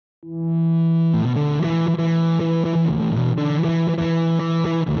Ladies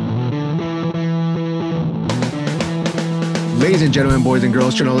and gentlemen, boys and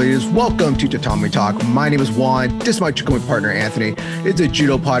girls, channel leaders, welcome to Tatami Talk. My name is Juan. This is my Judo partner, Anthony. It's a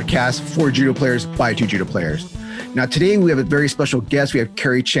judo podcast for judo players by two judo players. Now, today we have a very special guest. We have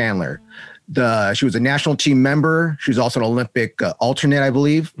Carrie Chandler. She was a national team member. She was also an Olympic alternate, I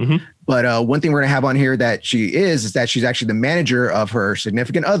believe. Mm-hmm. But one thing we're going to have on here that she is that she's actually the manager of her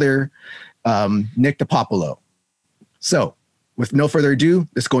significant other, Nick Delpopolo. So with no further ado,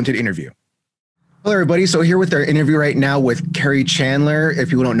 let's go into the interview. Hello, everybody. So here with our interview right now with Carrie Chandler. If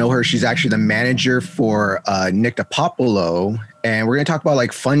people don't know her, she's actually the manager for Nick Delpopolo. And we're going to talk about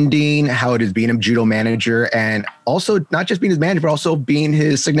like funding, how it is being a judo manager, and also not just being his manager, but also being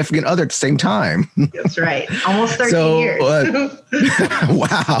his significant other at the same time. That's right. Almost 13 years.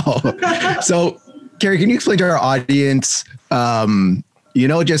 Wow. So, Carrie, can you explain to our audience,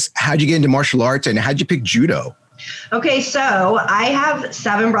 just how'd you get into martial arts and how'd you pick judo? Okay, so I have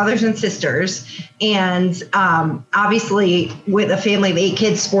 7 brothers and sisters, and obviously with a family of 8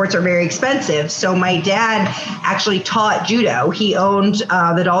 kids, sports are very expensive. So my dad actually taught judo. He owned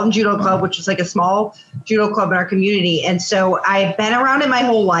the Dalton Judo Club, which was like a small judo club in our community. And so I've been around it my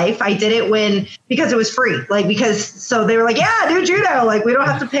whole life. I did it because it was free, so they were like, yeah, do judo. Like we don't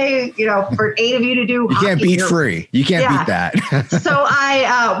have to pay, for 8 of you to do. You can't beat free. You can't beat that. So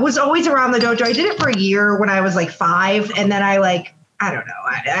I was always around the dojo. I did it for a year when I was like 5. And then I don't know.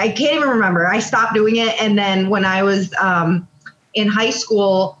 I can't even remember. I stopped doing it. And then when I was in high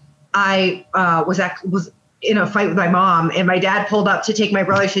school, I was in a fight with my mom, and my dad pulled up to take my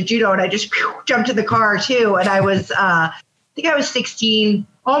brothers to judo, and I just jumped in the car too. And I was, I think I was 16,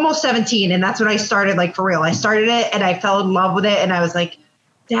 almost 17. And that's when I started, like, for real. I started it and I fell in love with it. And I was like,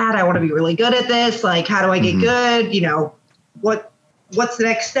 Dad, I want to be really good at this. Like, how do I get good? What's the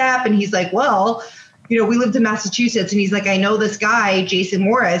next step? And he's like, well, we lived in Massachusetts, and he's like, I know this guy, Jason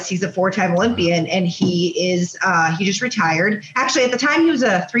Morris. He's a 4-time Olympian, and he just retired. Actually, at the time, he was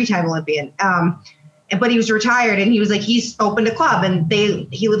a 3-time Olympian, but he was retired, and he was like, he's opened a club, and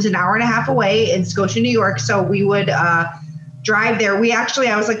he lives an hour and a half away in Scotia, New York. So we would drive there.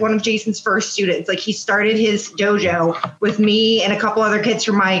 I was like one of Jason's first students. Like he started his dojo with me and a couple other kids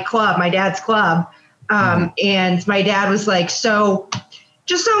from my club, my dad's club. And my dad was like,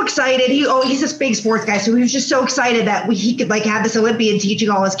 just so excited. He's this big sports guy. So he was just so excited that he could like have this Olympian teaching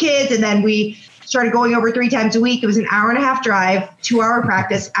all his kids. And then we started going over 3 times a week. It was an hour and a half drive, 2-hour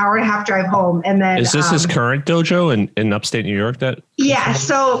practice, hour and a half drive home. And then is this his current dojo in upstate New York? Yeah.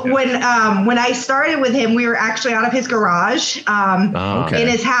 So when I started with him, we were actually out of his garage in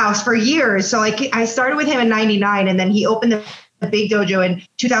his house for years. So like I started with him in 99, and then he opened the big dojo in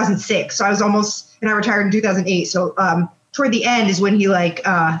 2006. So and I retired in 2008. So toward the end is when he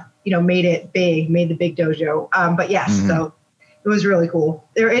made it big, made the big dojo. But yes, so it was really cool.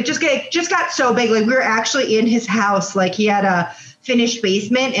 It just got so big. Like we were actually in his house. Like he had a finished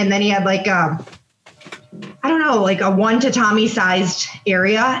basement, and then he had like a 1 tatami sized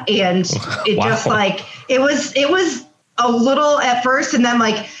area. And it just like, it was a little at first, and then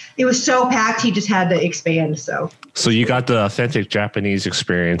like, it was so packed, he just had to expand. So you got the authentic Japanese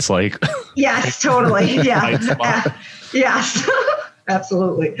experience, like. Yes, totally. Yeah. Yes,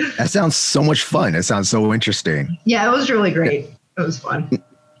 absolutely. That sounds so much fun. It sounds so interesting. Yeah, it was really great. It was fun.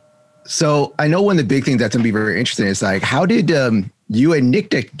 So I know one of the big things that's going to be very interesting is like, how did you and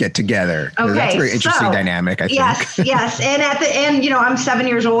Nick get together? Okay, that's a very interesting dynamic, I think. Yes. And at the end, I'm 7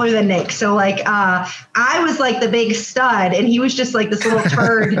 years older than Nick. So like, I was like the big stud, and he was just like this little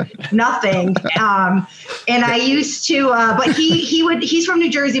turd, nothing. And I used to, but he's from New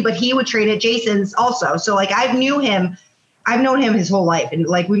Jersey, but he would train at Jason's also. So like, I've known him his whole life. And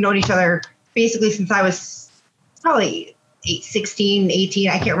like, we've known each other basically since I was probably 16, 18,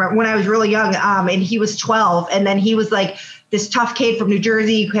 I can't remember, when I was really young. And he was 12. And then he was like this tough kid from New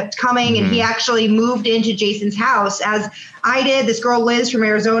Jersey who kept coming. And he actually moved into Jason's house, as I did. This girl, Liz from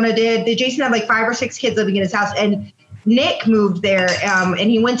Arizona, did. Jason had like 5 or 6 kids living in his house. And Nick moved there,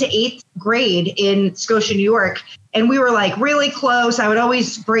 and he went to 8th grade in Scotia, New York. And we were like really close. I would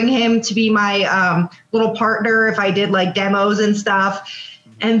always bring him to be my little partner if I did like demos and stuff.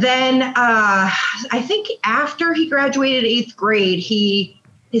 And then I think after he graduated 8th grade,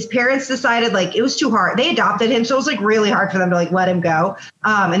 his parents decided like it was too hard. They adopted him. So it was like really hard for them to like let him go.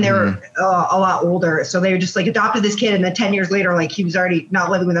 And they were a lot older. So they were just like adopted this kid. And then 10 years later, like he was already not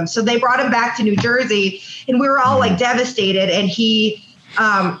living with them. So they brought him back to New Jersey, and we were all like devastated. And he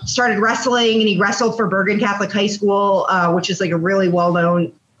started wrestling, and he wrestled for Bergen Catholic High School, which is like a really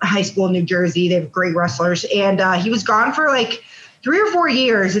well-known high school in New Jersey. They have great wrestlers. And he was gone for like 3 or 4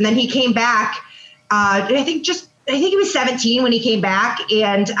 years. And then he came back. I think he was 17 when he came back,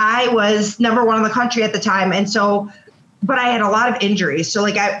 and I was number 1 in the country at the time. And so, but I had a lot of injuries. So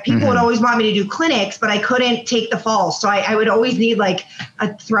like people would always want me to do clinics, but I couldn't take the falls. So I would always need like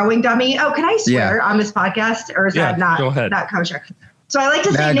a throwing dummy. Oh, can I swear on this podcast, or is that not kosher? So I like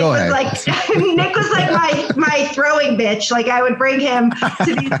to say Nick was like my throwing bitch. Like I would bring him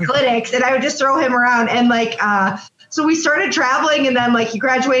to these clinics and I would just throw him around. And like, so we started traveling, and then like he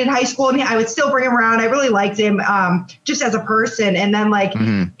graduated high school, and I would still bring him around. I really liked him just as a person. And then like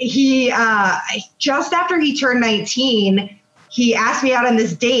he, just after he turned 19, he asked me out on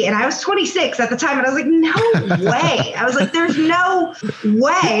this date, and I was 26 at the time. And I was like, no way. I was like, there's no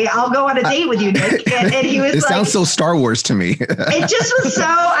way I'll go on a date with you, Nick. And he was it sounds so Star Wars to me. It just was so,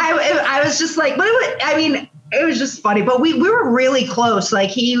 I was just like, but it was just funny, but we were really close.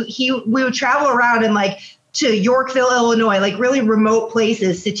 Like we would travel around and like to Yorkville, Illinois, like really remote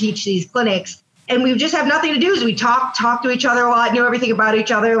places to teach these clinics. And we just have nothing to do. So we talk to each other a lot, knew everything about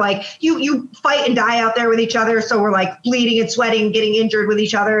each other. Like you fight and die out there with each other. So we're like bleeding and sweating, getting injured with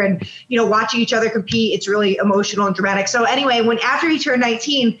each other, and, watching each other compete. It's really emotional and dramatic. So anyway, after he turned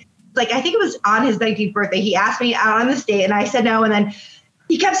 19, like, I think it was on his 19th birthday, he asked me out on this date, and I said no. And then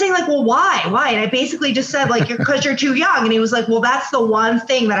he kept saying like, well, why? And I basically just said like, because you're too young. And he was like, well, that's the one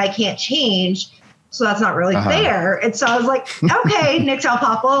thing that I can't change. So that's not really fair. And so I was like, okay, Nick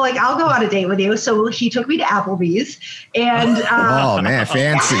Delpopolo, like I'll go on a date with you. So he took me to Applebee's, and oh man,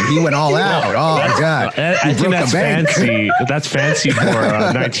 fancy. He went all out. Oh my God. I think that's fancy. That's fancy for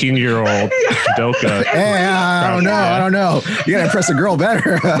a 19-year-old judoka. Hey, I don't know. You gotta impress a girl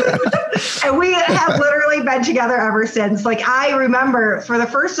better. And we have literally been together ever since. Like I remember for the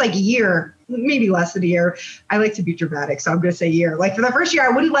first like year, maybe less than a year. I like to be dramatic, so I'm going to say year. Like for the first year, I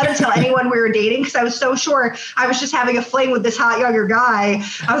wouldn't let him tell anyone we were dating because I was so sure I was just having a fling with this hot younger guy.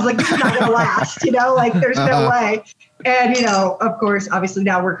 I was like, this is not going to last, like there's no way. And, of course, obviously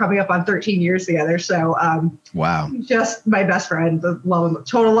now we're coming up on 13 years together. So, wow, just my best friend, the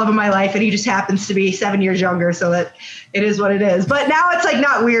total love of my life. And he just happens to be 7 years younger. So that it is what it is. But now it's like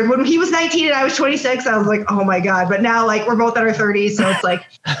not weird. When he was 19 and I was 26, I was like, oh my God. But now like we're both in our 30s. So it's like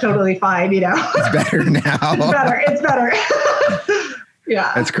totally fine, It's better now. It's better.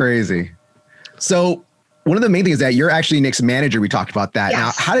 Yeah. That's crazy. So, one of the main things is that you're actually Nick's manager. We talked about that. Yes.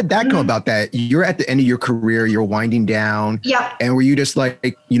 Now, how did that come about that you're at the end of your career, you're winding down? Yep. And were you just like,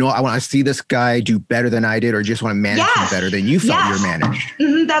 I want to see this guy do better than I did, or just want to manage him better than you felt you were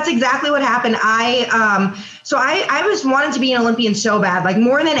managed? That's exactly what happened. I was wanting to be an Olympian so bad, like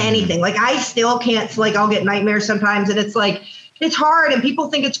more than anything. Like I still can't, like I'll get nightmares sometimes, and it's like, it's hard, and people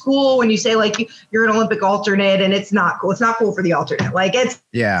think it's cool when you say like you're an Olympic alternate, and it's not cool. It's not cool for the alternate. Like it's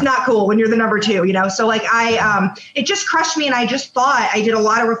not cool when you're the number 2, So like it just crushed me, and I just thought I did a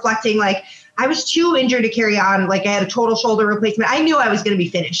lot of reflecting. Like I was too injured to carry on. Like I had a total shoulder replacement. I knew I was going to be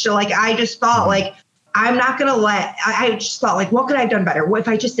finished. So like I just thought like I'm not going to I just thought like, what could I have done better? What if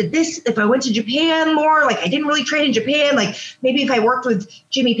I just did this? If I went to Japan more, like I didn't really train in Japan, like maybe if I worked with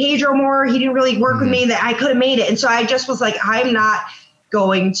Jimmy Pedro more, he didn't really work with me, that I could have made it. And so I just was like, I'm not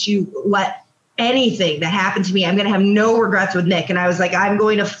going to let anything that happened to me. I'm going to have no regrets with Nick. And I was like, I'm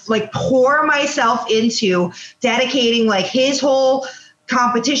going to like pour myself into dedicating like his whole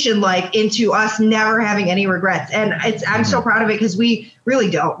competition life into us never having any regrets. And I'm so proud of it because we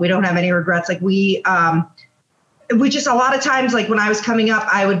really don't. We don't have any regrets. Like we just a lot of times, like when I was coming up,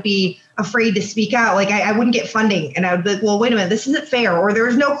 I would be afraid to speak out. Like I wouldn't get funding, and I would be like, well, wait a minute, this isn't fair. Or there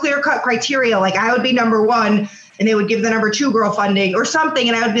was no clear cut criteria. Like I would be number 1 and they would give the number 2 girl funding or something.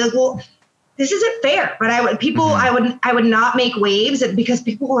 And I would be like, well, this isn't fair. But I would not make waves, because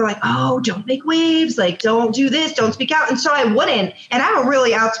people were like, oh, don't make waves. Like, don't do this, don't speak out. And so I wouldn't. And I'm a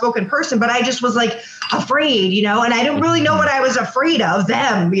really outspoken person, but I just was like afraid, and I didn't really know what I was afraid of,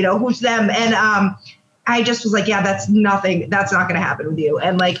 them, who's them. And I just was like, yeah, that's nothing. That's not going to happen with you.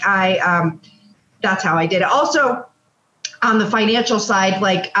 And like, that's how I did it. Also on the financial side,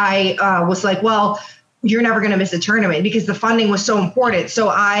 like I was like, well, you're never going to miss a tournament, because the funding was so important. So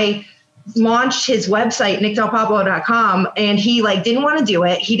I launched his website, nickdelpopolo.com, and he like didn't want to do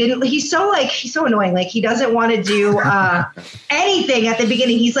it. He's so annoying. Like he doesn't want to do anything at the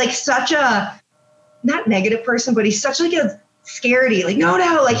beginning. He's like such a, not negative person, but he's such like a scaredy, like no,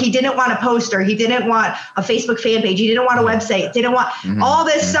 like he didn't want a poster, he didn't want a Facebook fan page, he didn't want a website, didn't want all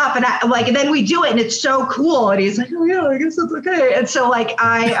this stuff. And I like, and then we do it and it's so cool, and he's like, oh yeah, I guess that's okay. And so like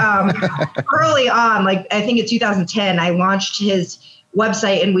I early on, like I think in 2010, I launched his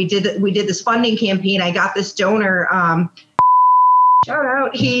website, and we did this funding campaign. I got this donor, shout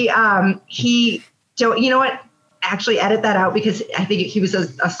out, you know what, actually edit that out because I think he was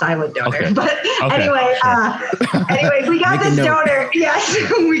a silent donor. Okay. But Okay. anyway, we got this donor. Yes,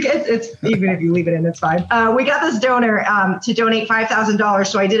 it's even if you leave it in, it's fine. We got this donor to donate $5,000.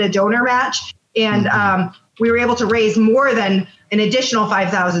 So I did a donor match, and we were able to raise more than an additional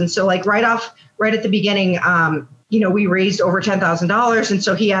 $5,000. So like right at the beginning, we raised over $10,000. And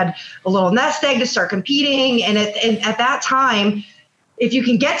so he had a little nest egg to start competing. And at that time, if you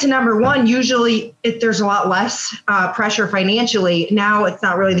can get to number one, usually there's a lot less pressure financially. Now it's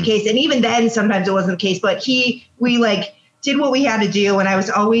not really the case. And even then, sometimes it wasn't the case, but we like did what we had to do. And I was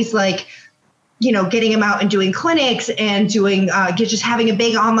always like, getting him out and doing clinics and doing just having a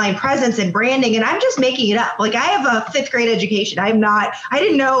big online presence and branding. And I'm just making it up. Like I have a 5th grade education. I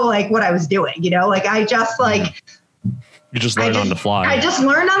didn't know like what I was doing, like I just like, you just learned on the fly. I just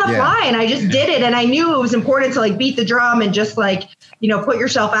learned on the fly and I just did it. And I knew it was important to like beat the drum and just like, put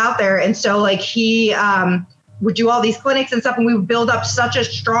yourself out there. And so like he would do all these clinics and stuff, and we would build up such a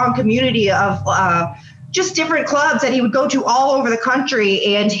strong community of just different clubs that he would go to all over the country.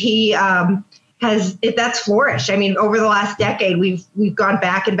 And he that's flourished. I mean, over the last decade, we've gone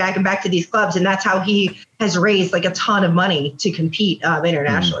back and back and back to these clubs, and that's how he has raised like a ton of money to compete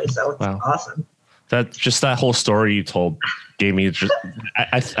internationally. So it's awesome. That whole story you told gave me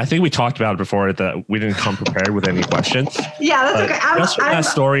I think we talked about it before that we didn't come prepared with any questions. Yeah, that's okay. That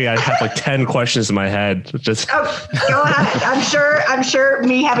story, I have like 10 questions in my head. Just go ahead. I'm sure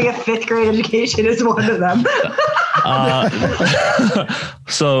me having a 5th grade education is one of them.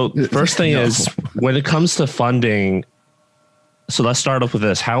 So first thing is when it comes to funding. So let's start off with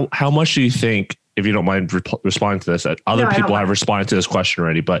this. How much do you think, if you don't mind responding to this, other people have responded to this question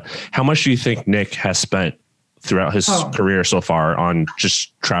already, but how much do you think Nick has spent throughout his career so far on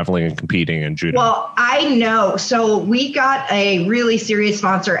just traveling and competing in judo? Well, I know. So we got a really serious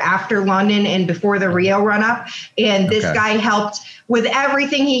sponsor after London and before the Rio run up. And this guy helped with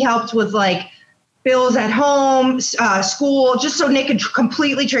everything. He helped with like bills at home, school, just so Nick could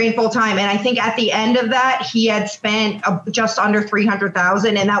completely train full time. And I think at the end of that, he had spent just under $300,000.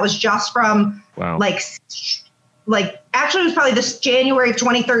 And that was just from like actually it was probably this January of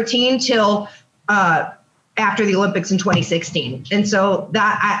 2013 till after the Olympics in 2016. And so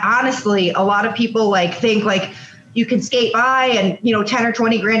that honestly, a lot of people like think like you can skate by and, 10 or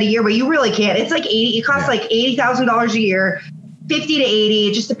 20 grand a year, but you really can't. It's like it costs like $80,000 a year. 50 to 80.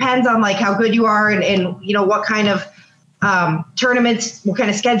 It just depends on like how good you are and what kind of tournaments, what kind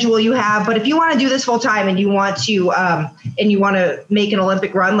of schedule you have. But if you want to do this full time and you want to make an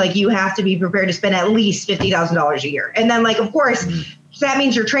Olympic run, like you have to be prepared to spend at least $50,000 a year. And then like, of course, that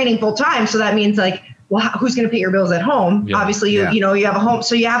means you're training full time. So that means like, well, who's going to pay your bills at home? Yeah. Obviously you have a home,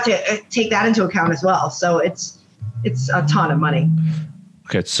 so you have to take that into account as well. So it's a ton of money.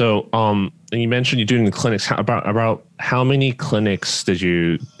 Okay. So, and you mentioned you're doing the clinics. About how many clinics do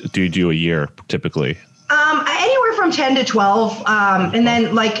you do a year typically? Anywhere from 10 to 12. And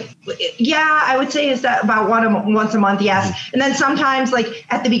then like, I would say is that about once a month. Yes. And then sometimes like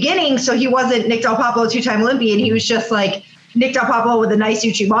at the beginning, so he wasn't Nick Delpopolo, 2-time Olympian. He was just like Nick Delpopolo with a nice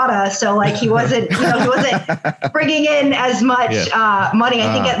Uchimata. So like he wasn't bringing in as much money.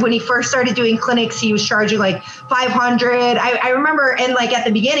 I think when he first started doing clinics, he was charging like $500. I remember, and like at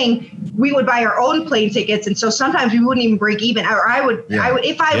the beginning, we would buy our own plane tickets, and so sometimes we wouldn't even break even. Or I would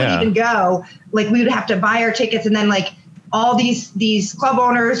if I would even go, like we would have to buy our tickets, and then like all these club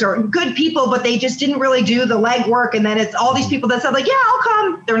owners are good people, but they just didn't really do the legwork. And then it's all these people that said like, yeah, I'll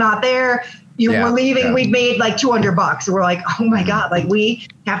come. They're not there. We're leaving. Yeah. We've made like $200. And we're like, oh my God, like we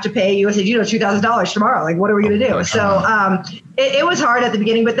have to pay USA Judo $2,000 tomorrow. Like, what are we going to do? So it was hard at the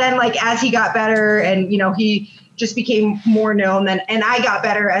beginning, but then like as he got better and, he just became more known then, and I got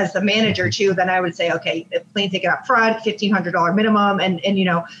better as the manager too, then I would say, okay, plane ticket up front, $1,500 minimum. And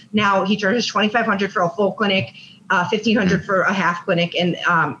now he charges $2,500 for a full clinic, $1,500 for a half clinic. And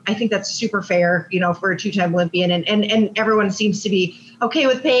I think that's super fair, for a 2-time Olympian, and everyone seems to be okay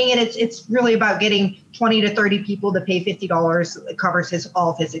with paying it. It's really about getting 20 to 30 people to pay $50. It covers all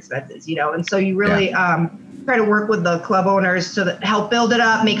of his expenses, and so you really try to work with the club owners to help build it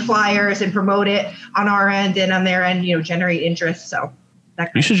up, make flyers and promote it on our end, and on their end, generate interest. So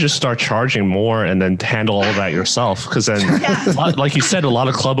you should just start charging more and then handle all that yourself. Because then, like you said, a lot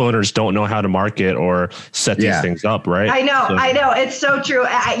of club owners don't know how to market or set these things up, right? I know. It's so true.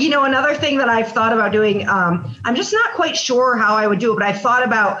 Another thing that I've thought about doing, I'm just not quite sure how I would do it, but I've thought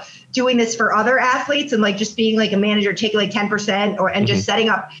about doing this for other athletes and like just being like a manager, taking like 10% and just setting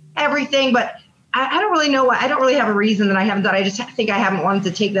up everything. But I don't really know I don't really have a reason that I haven't done. I just think I haven't wanted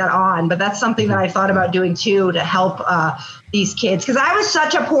to take that on, but that's something that I thought about doing too, to help these kids. Cause I was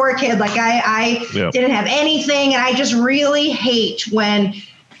such a poor kid. Like I didn't have anything. And I just really hate when,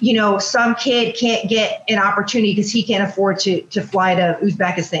 you know, some kid can't get an opportunity because he can't afford to fly to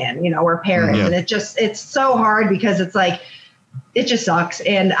Uzbekistan, you know, or Paris. And it's so hard because it's like, it just sucks.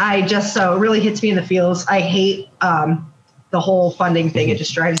 And so it really hits me in the feels. I hate the whole funding thing. It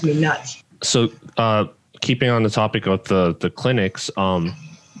just drives me nuts. So keeping on the topic of the clinics,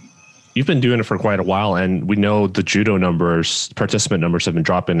 you've been doing it for quite a while, and we know the judo participant numbers have been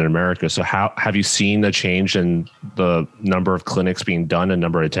dropping in America. So how have you seen a change in the number of clinics being done and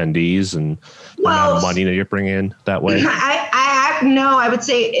number of attendees and the amount of money that you're bringing in that way? I would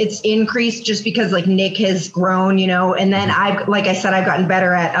say it's increased just because like Nick has grown, you know, and then like I said, I've gotten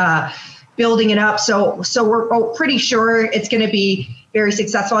better at building it up. So we're pretty sure it's going to be very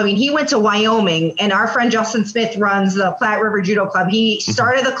successful. I mean, he went to Wyoming, and our friend Justin Smith runs the Platte River Judo Club. He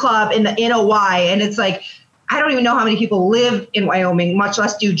started the club in OY, and it's like, I don't even know how many people live in Wyoming, much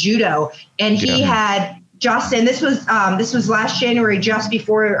less do judo. And he had Justin, this was last January, just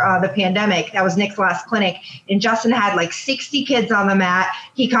before the pandemic. That was Nick's last clinic. And Justin had like 60 kids on the mat.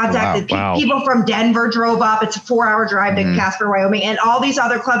 He contacted people from Denver, drove up. It's a 4-hour drive to Casper, Wyoming. And all these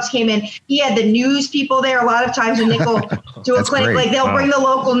other clubs came in. He had the news people there. A lot of times when Nick will do a clinic, like they'll bring the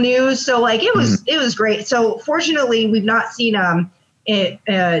local news. So like it was great. So fortunately, we've not seen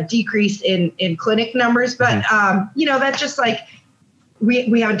a decrease in clinic numbers. But, you know, that's just like,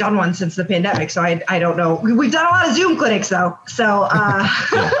 we haven't done one since the pandemic, so I don't know. We've done a lot of Zoom clinics though. So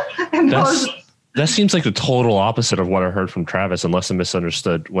that seems like the total opposite of what I heard from Travis, unless I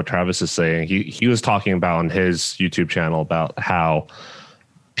misunderstood what Travis is saying. He was talking about on his YouTube channel about how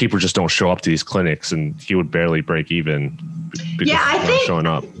people just don't show up to these clinics, and he would barely break even because they're not showing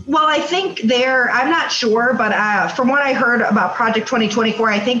up. Well, I think I'm not sure, but from what I heard about Project 2024,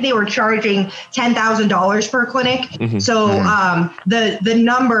 I think they were charging $10,000 per clinic. So the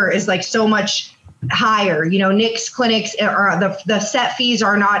number is like so much higher. You know, Nick's clinics are the set fees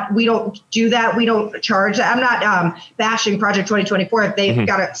are not, we don't do that. We don't charge that. I'm not bashing Project 2024 if they've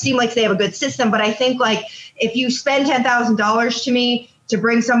got to seem like they have a good system, but I think like if you spend $10,000 to me to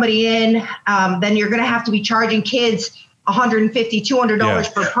bring somebody in, then you're going to have to be charging kids $150,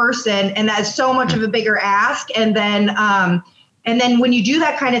 $200 per person. And that's so much of a bigger ask. And then when you do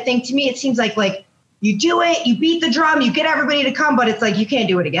that kind of thing, to me, it seems like you do it, you beat the drum, you get everybody to come, but it's like, you can't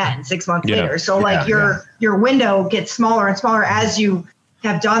do it again 6 months later. So like your window gets smaller and smaller as you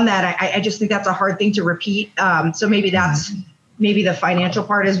have done that. I just think that's a hard thing to repeat. So maybe maybe the financial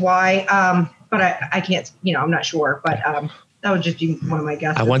part is why, but I can't, you know, I'm not sure, but, that would just be one of my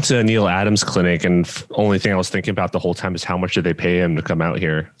guesses. I went to Neil Adams' clinic, and only thing I was thinking about the whole time is how much did they pay him to come out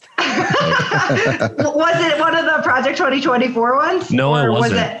here? Was it one of the Project 2024 ones? No, it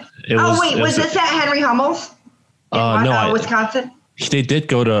wasn't. Was this at Henry Hummel's in Wisconsin? They did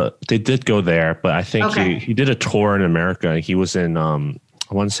go there, but I think he did a tour in America. He was in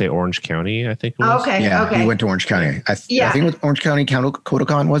I want to say Orange County, I think it was. He went to Orange County. I think it was Orange County,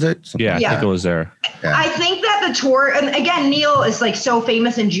 Kodokan, was it? I think it was there. Yeah. I think that the tour, and again, Neil is like so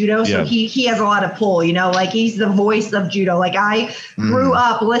famous in judo, so he has a lot of pull, you know, like he's the voice of judo. Like I grew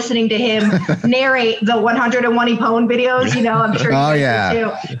up listening to him narrate the 101 Ippon videos, you know, I'm sure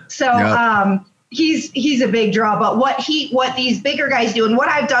too. So he's a big draw, but what these bigger guys do, and what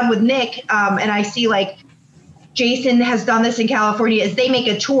I've done with Nick, and I see like Jason has done this in California, is they make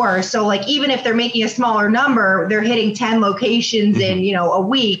a tour. So like, even if they're making a smaller number, they're hitting 10 locations in, you know, a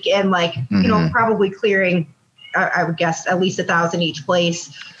week, and like, you know, probably clearing, I would guess at least 1,000 each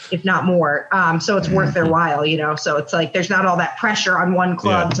place, if not more. So it's worth their while, you know? So it's like, there's not all that pressure on one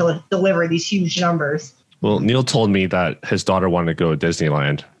club to deliver these huge numbers. Well, Neil told me that his daughter wanted to go to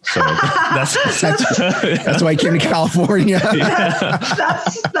Disneyland. So that's why he came to California.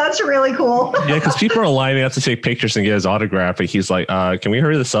 That's really cool. Yeah, because people are lining up to take pictures and get his autograph. And he's like, can we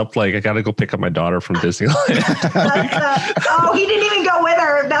hurry this up? Like, I got to go pick up my daughter from Disneyland. He didn't even go with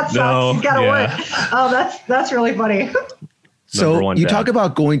her. That sucks. No, he's got to work. Oh, that's really funny. So you talk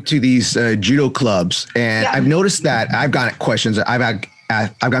about going to these judo clubs, and I've noticed that I've gotten questions. I've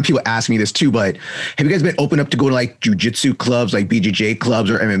got people ask me this too, but have you guys been open up to go to like jujitsu clubs, like BJJ clubs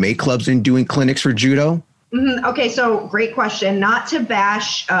or MMA clubs, and doing clinics for judo? Okay, so great question. Not to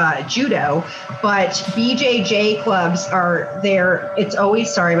bash judo, but BJJ clubs are there. It's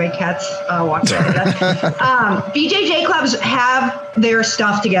always, sorry, my cat's walking. BJJ clubs have their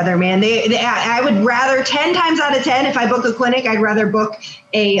stuff together, man. I would rather 10 times out of 10, if I book a clinic, I'd rather book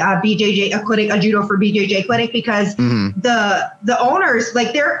BJJ, a clinic, a judo for BJJ clinic, because the owners,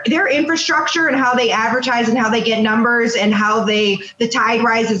 like their infrastructure and how they advertise and how they get numbers and how the tide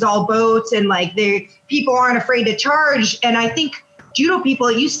rises all boats, and like people aren't afraid to charge. And I think judo people,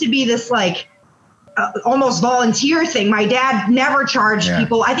 it used to be this like almost volunteer thing. My dad never charged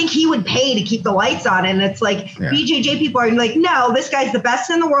people. I think he would pay to keep the lights on. And it's like BJJ people are like, no, this guy's the best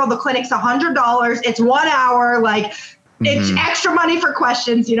in the world. The clinic's $100. It's 1 hour. Like, it's extra money for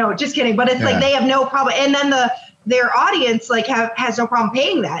questions, just kidding. But it's like, they have no problem. And then their audience like has no problem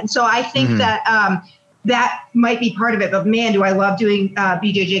paying that. And so I think that that might be part of it. But man, do I love doing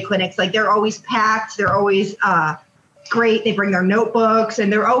BJJ clinics. Like, they're always packed. They're always great. They bring their notebooks,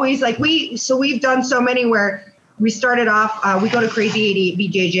 and they're always like, we've done so many where we started off, we go to Crazy 80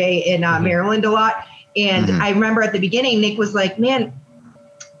 BJJ in Maryland a lot. And I remember at the beginning, Nick was like, man,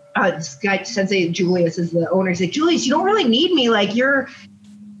 this guy, Sensei Julius is the owner. He's like, Julius, you don't really need me. Like,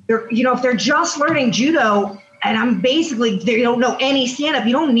 if they're just learning judo and I'm basically, they don't know any stand-up,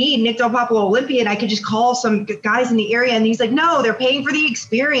 you don't need Nick Delpopolo Olympian. I could just call some guys in the area. And he's like, no, they're paying for the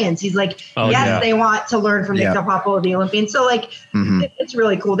experience. He's like, they want to learn from Nick Delpopolo, the Olympian. So like, it's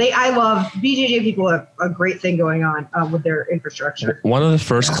really cool. I love BJJ people have a great thing going on with their infrastructure. One of the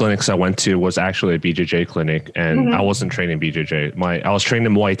first clinics I went to was actually a BJJ clinic, and I wasn't training BJJ. I was trained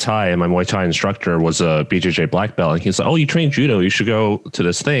in Muay Thai, and my Muay Thai instructor was a BJJ black belt. And he's like, oh, you train judo, you should go to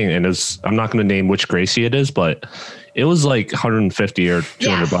this thing. And I'm not going to name which Gracie it is, but it was like 150 or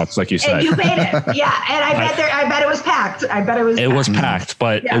 200 bucks, like you said. And you paid it. Yeah. And I bet it was packed. It was packed,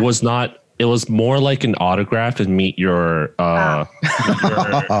 but it was not. It was more like an autograph and meet your idol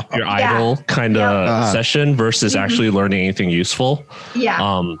kind of session versus actually learning anything useful. Yeah.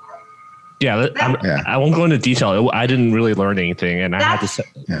 I won't go into detail. I didn't really learn anything, and I had to say,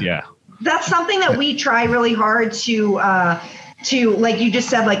 That's something that we try really hard to like you just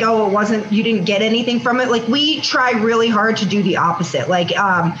said, like, oh, you didn't get anything from it. Like, we try really hard to do the opposite. Like,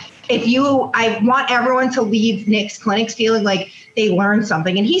 I want everyone to leave Nick's clinics feeling like they learned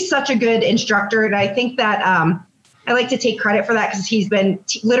something. And he's such a good instructor. And I think that I like to take credit for that, because he's been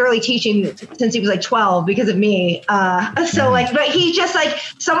literally teaching since he was like 12 because of me. But he just like,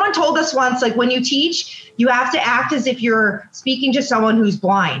 someone told us once, like, when you teach, you have to act as if you're speaking to someone who's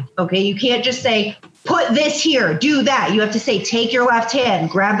blind. Okay. You can't just say, put this here, do that. You have to say, take your left hand,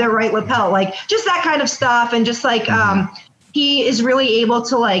 grab their right lapel, like just that kind of stuff. And just like, he is really able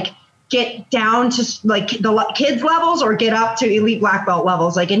to like get down to like the kids levels or get up to elite black belt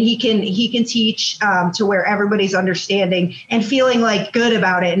levels. Like, and he can teach to where everybody's understanding and feeling like good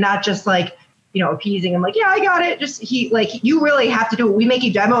about it, and not just like, appeasing him, like, yeah, I got it. Just you really have to do it. We make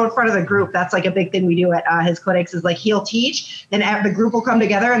you demo in front of the group. That's like a big thing we do at his clinics, is like, he'll teach, then the group will come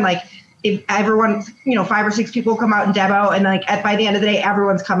together, and like, if everyone, 5 or 6 people come out and demo, and like by the end of the day,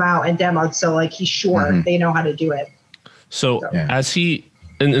 everyone's come out and demoed. So like, he's sure they know how to do it. So as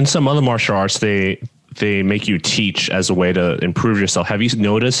in some other martial arts, they make you teach as a way to improve yourself. Have you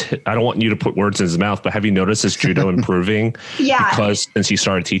noticed, I don't want you to put words in his mouth, but have you noticed his judo improving? Because since he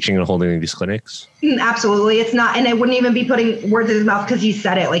started teaching and holding these clinics? Absolutely. It's not, and I wouldn't even be putting words in his mouth, because he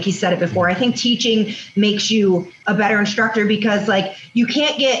said it, like he said it before. I think teaching makes you a better instructor, because like,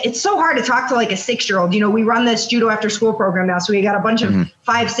 it's so hard to talk to like a 6-year-old. We run this judo after school program now. So we got a bunch of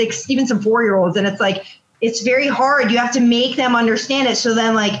 5, 6, even some 4-year-olds. And it's like, it's very hard. You have to make them understand it. So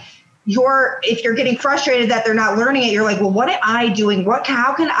then like, if you're getting frustrated that they're not learning it, you're like, well, what am I doing?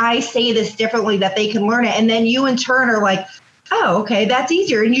 How can I say this differently that they can learn it? And then you in turn are like, oh, okay, that's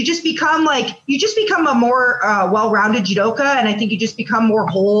easier. And you just become a more well-rounded judoka. And I think you just become more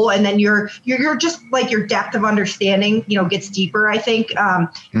whole. And then you're just like, your depth of understanding, gets deeper, I think,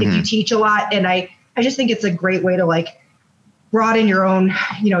 if you teach a lot. And I just think it's a great way to like broaden your own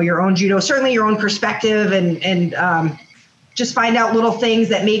judo, certainly your own perspective, and just find out little things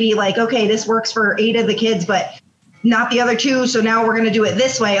that maybe like, okay, this works for 8 of the kids, but not the other 2. So now we're going to do it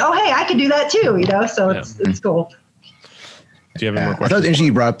this way. Oh, hey, I can do that too, So it's cool. Do you have any more questions? I thought it was interesting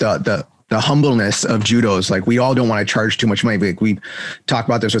you brought up the humbleness of judos. Like, we all don't want to charge too much money. Like, we talk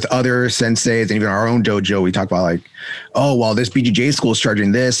about this with other senseis and even our own dojo. We talk about like, oh, well, this BJJ school is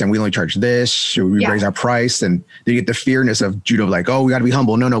charging this and we only charge this. Should we raise our price? And they get the fearness of judo, like, oh, we got to be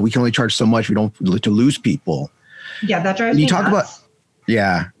humble. No, we can only charge so much. We don't to lose people. Yeah, that drives me nuts.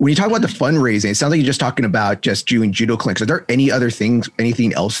 When you talk about the fundraising, it sounds like you're just talking about just doing judo clinics. Are there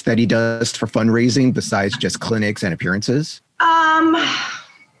anything else that he does for fundraising besides just clinics and appearances?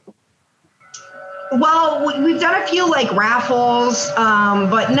 Well, we've done a few like raffles,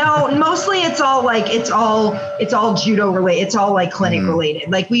 but no, mostly it's all judo related. It's all like clinic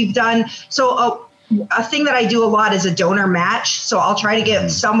related. Like we've done, a thing that I do a lot is a donor match. So I'll try to get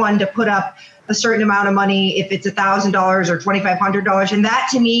someone to put up a certain amount of money, if it's $1,000 or $2,500. And that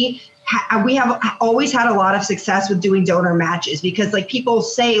to me, we have always had a lot of success with doing donor matches, because like people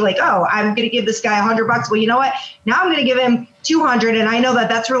say like, oh, I'm going to give this guy $100. Well, you know what? Now I'm going to give him 200. And I know that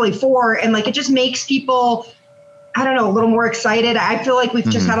that's really 4. And like, it just makes people, I don't know, a little more excited. I feel like we've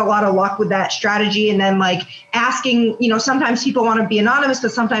just had a lot of luck with that strategy. And then like asking, you know, sometimes people want to be anonymous,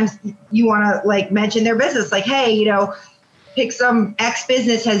 but sometimes you want to like mention their business. Like, hey, you know, pick some X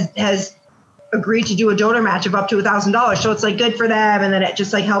business has agreed to do a donor match of up to $1,000. So it's like good for them. And then it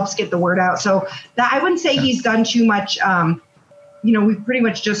just like helps get the word out. So that I wouldn't say he's done too much. You know, we've pretty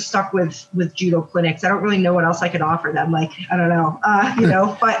much just stuck with Judo Clinics. I don't really know what else I could offer them. Like, I don't know, you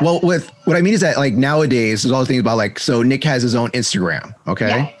know, but. Well, with what I mean is that like nowadays there's all the things about like, so Nick has his own Instagram. Okay.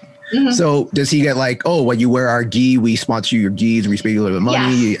 Yeah. So does he get like, oh, when you wear our gi, we sponsor you your gis, we pay you a little bit of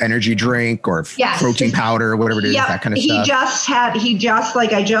money, energy drink or protein powder, whatever it is, that kind of stuff.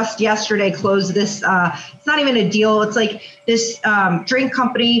 I just yesterday closed this, it's not even a deal. It's like this drink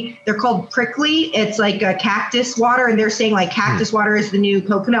company. They're called Prickly. It's like a cactus water. And they're saying like cactus water is the new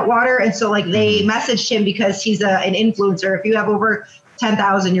coconut water. And so like they messaged him because he's an influencer. If you have over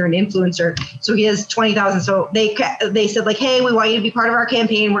 10,000, you're an influencer. So he has 20,000. So they said like, hey, we want you to be part of our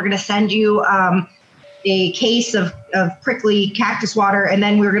campaign. We're going to send you a case of Prickly cactus water. And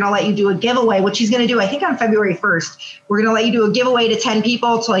then we're going to let you do a giveaway, which he's going to do, I think on February 1st, we're going to let you do a giveaway to 10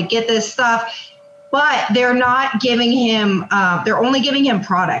 people to like get this stuff. But they're not giving him, they're only giving him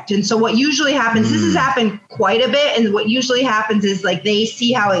product. And so what usually happens, this has happened quite a bit. And what usually happens is like, they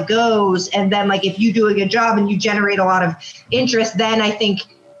see how it goes. And then like, if you do a good job and you generate a lot of interest, then I think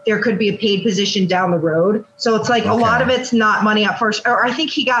there could be a paid position down the road. So it's like a lot of it's not money up first. Or I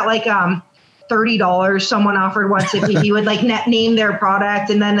think he got like $30 someone offered once if he would like name their product.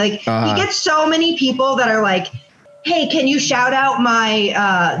 And then like, he gets so many people that are like, hey, can you shout out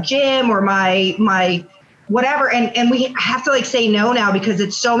my gym or my whatever? And we have to like say no now because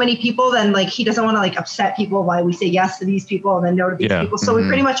it's so many people. Then like he doesn't want to like upset people while we say yes to these people and then no to these people. So we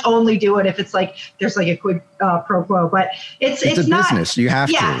pretty much only do it if it's like there's like a quid pro quo. But it's a not business. You have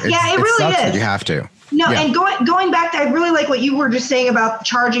to. It really is. You have to. No, and going back to, I really like what you were just saying about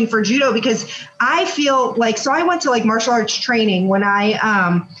charging for judo, because I feel like, so I went to like martial arts training when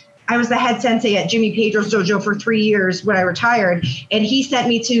I was the head sensei at Jimmy Pedro's dojo for 3 years when I retired. And he sent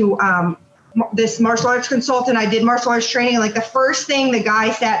me to this martial arts consultant. I did martial arts training. And like the first thing the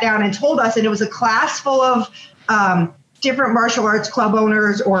guy sat down and told us, and it was a class full of different martial arts club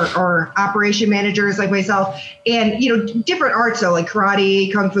owners or operation managers like myself, and, you know, different arts, so like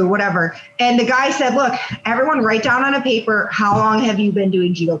karate, kung fu, whatever. And the guy said, look, everyone write down on a paper, how long have you been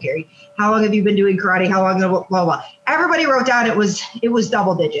doing judo, Carrie? How long have you been doing karate? How long, blah, blah, blah. Everybody wrote down, it was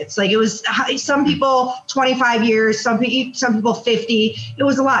double digits. Like it was some people 25 years, some people 50. It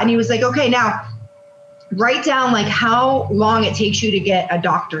was a lot. And he was like, okay, now write down like how long it takes you to get a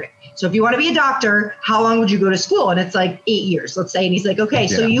doctorate. So if you want to be a doctor, how long would you go to school? And it's like 8 years, let's say. And he's like, okay,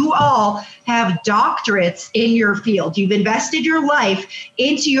 so you all have doctorates in your field. You've invested your life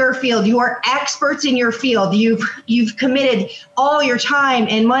into your field. You are experts in your field. You've committed all your time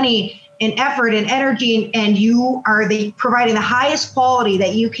and money and effort and energy, and you are providing the highest quality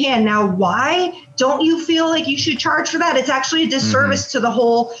that you can. Now, why don't you feel like you should charge for that? It's actually a disservice to the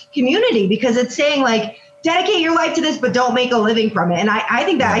whole community, because it's saying like, dedicate your life to this, but don't make a living from it. And I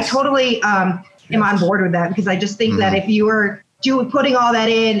think that I totally am on board with that, because I just think that if you are putting all that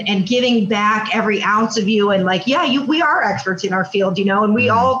in and giving back every ounce of you, and like, we are experts in our field, you know, and we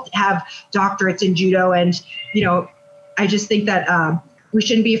all have doctorates in judo. And, you know, I just think that we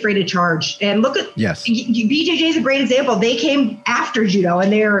shouldn't be afraid to charge. And look at BJJ is a great example. They came after judo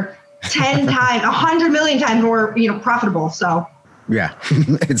and they're 10 times, 100 million times more, you know, profitable. So. Yeah,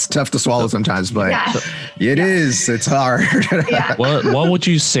 it's tough to swallow sometimes, but it is. It's hard. What would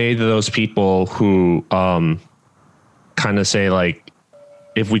you say to those people who kind of say like,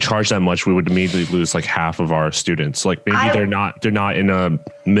 if we charge that much, we would immediately lose like half of our students? Like maybe they're not in a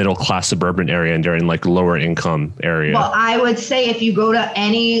middle class suburban area and they're in like lower income area. Well, I would say if you go to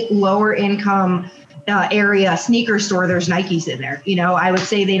any lower income area sneaker store, there's Nikes in there. You know, I would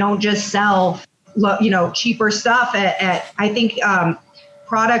say they don't just sell, you know, cheaper stuff at I think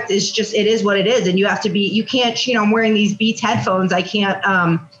product is just, it is what it is. And you have to be, you can't, you know, I'm wearing these Beats headphones. I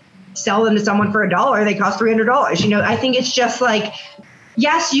can't sell them to someone for $1. They cost $300. You know, I think it's just like,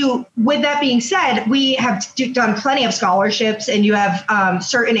 yes, with that being said, we have done plenty of scholarships, and you have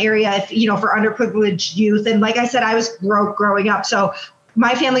certain area, you know, for underprivileged youth. And like I said, I was broke growing up. So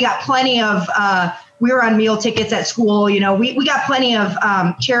my family got plenty of, we were on meal tickets at school. You know, we got plenty of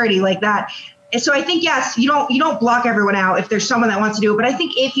charity like that. so I think, yes, you don't block everyone out if there's someone that wants to do it. But I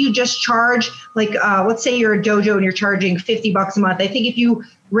think if you just charge, like, let's say you're a dojo and you're charging $50 a month. I think if you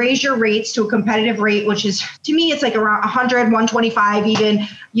raise your rates to a competitive rate, which is, to me, it's like around 100, 125 even.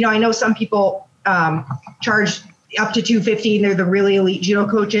 I know some people charge up to $250 and they're the really elite judo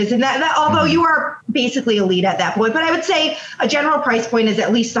coaches. And that although you are basically elite at that point, but I would say a general price point is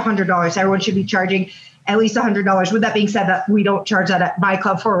at least $100. Everyone should be charging at least $100. With that being said, that we don't charge that at my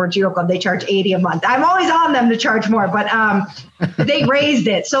club, Forward Judo Club. They charge $80 a month. I'm always on them to charge more, but they raised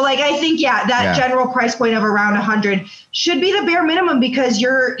it. So like, I think, general price point of around 100 should be the bare minimum, because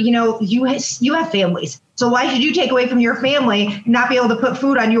you have families. So why should you take away from your family and not be able to put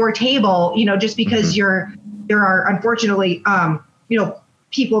food on your table, just because there are unfortunately,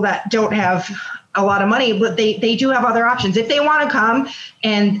 people that don't have a lot of money, but they do have other options. If they want to come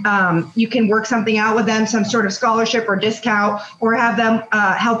and you can work something out with them, some sort of scholarship or discount, or have them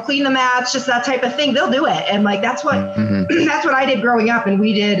help clean the mats, just that type of thing, they'll do it. And like, that's what that's what I did growing up. And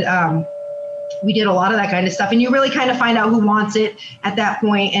we did a lot of that kind of stuff. And you really kind of find out who wants it at that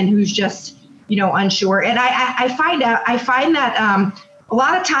point and who's just, unsure. And I find that a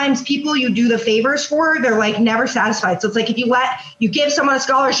lot of times people you do the favors for, they're like never satisfied. So it's like, if you give someone a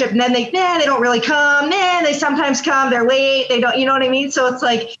scholarship and then they don't really come, they sometimes come, they're late, they don't, you know what I mean? So it's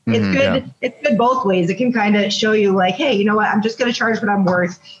like, it's good. Yeah. It's good both ways. It can kind of show you like, hey, you know what, I'm just going to charge what I'm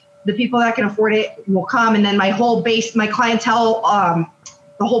worth. The people that can afford it will come. And then my clientele,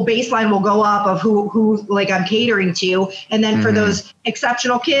 the whole baseline will go up of who like I'm catering to. And then for those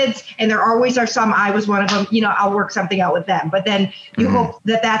exceptional kids, and there always are some, I was one of them, I'll work something out with them. But then you hope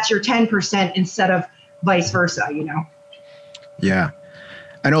that that's your 10% instead of vice versa, Yeah.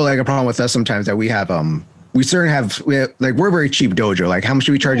 I know like a problem with us sometimes that we have, we're a very cheap dojo. Like, how much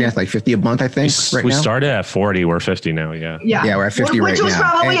do we charge? Like $50 a month, I think. We started at 40. We're 50 now. Yeah. Yeah, we're at 50 right now. Which was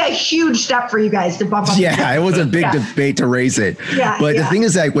probably a huge step for you guys to bump up. Yeah, it was a big debate to raise it. But the thing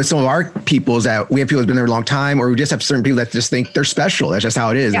is, like, with some of our people is that we have people who've been there a long time, or we just have certain people that just think they're special. That's just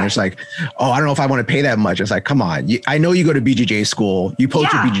how it is. And it's like, oh, I don't know if I want to pay that much. It's like, come on. I know you go to BJJ school. You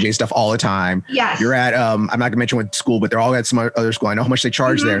post your BJJ stuff all the time. Yes. You're at, I'm not going to mention what school, but they're all at some other school. I know how much they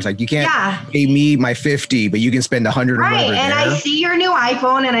charge there. It's like, you can't pay me my 50, but you can spend 100 or whatever. And I see your new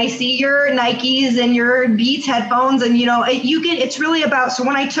iPhone and I see your Nikes and your Beats headphones, and it's really about, so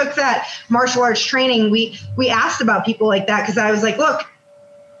when I took that martial arts training, we asked about people like that, because I was like, look,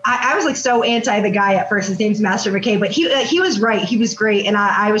 I was like so anti the guy at first. His name's Master McKay, but he was right. He was great. And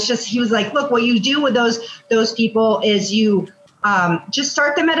he was like, look, what you do with those people is you just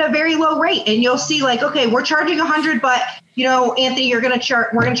start them at a very low rate, and you'll see like, okay, we're charging 100, but Anthony, we're going to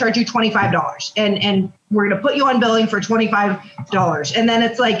charge you $25, and we're going to put you on billing for $25. And then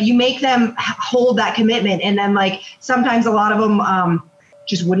it's like, you make them hold that commitment. And then like, sometimes a lot of them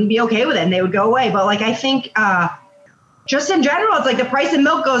just wouldn't be okay with it and they would go away. But like, I think just in general, it's like the price of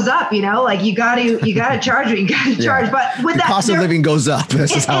milk goes up, like you got to charge what you got to charge. But with the cost of living goes up.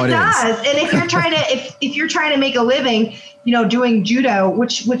 This is how it is. And if you're trying to make a living, doing judo,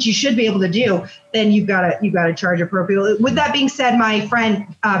 which you should be able to do, then you've got to charge appropriately. With that being said, my friend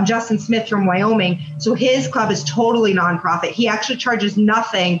Justin Smith from Wyoming, so his club is totally nonprofit. He actually charges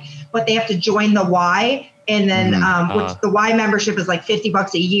nothing, but they have to join the Y, and then which the Y membership is like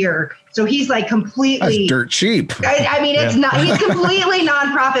 $50 a year. So he's like completely That's dirt cheap. I mean, it's not. He's completely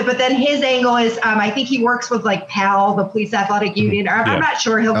nonprofit, but then his angle is, I think he works with like PAL, the Police Athletic Union. I'm not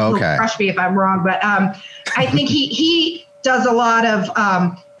sure. He'll crush me if I'm wrong, but I think he does a lot of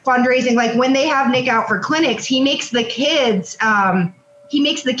fundraising. Like when they have Nick out for clinics, he makes the kids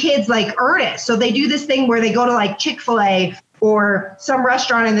like earn it. So they do this thing where they go to like Chick-fil-A or some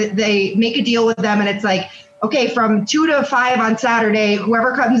restaurant, and they make a deal with them, and it's like, okay, from 2 to 5 on Saturday,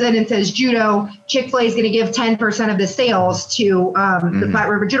 whoever comes in and says judo, Chick-fil-A is going to give 10% of the sales to the Platte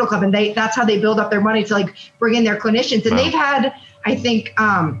River Judo Club. And that's how they build up their money to like bring in their clinicians. And they've had, I think,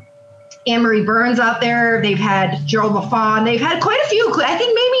 Anne-Marie Burns out there. They've had Gerald LaFawn. They've had quite a few. I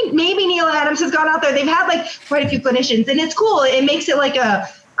think maybe Neil Adams has gone out there. They've had like quite a few clinicians, and it's cool. It makes it like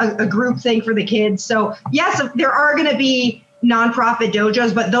a group thing for the kids. So yes, there are going to be nonprofit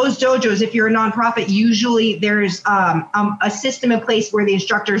dojos, but those dojos, if you're a nonprofit, usually there's a system in place where the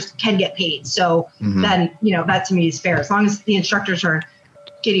instructors can get paid. So then, that to me is fair, as long as the instructors are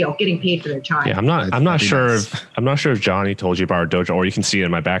getting paid for their time. Yeah, I'm not sure if Johnny told you about our dojo, or you can see it in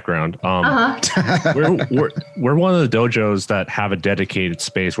my background. We're one of the dojos that have a dedicated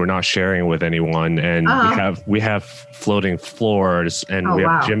space. We're not sharing with anyone, and we have floating floors, and we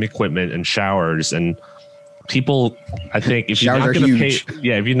have gym equipment and showers, and people, I think if you're not going to pay,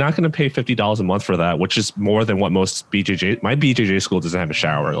 if you're not going to pay $50 a month for that, which is more than what most my BJJ school doesn't have a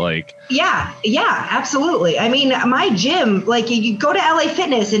shower. Like, yeah, absolutely. I mean, my gym, like you go to LA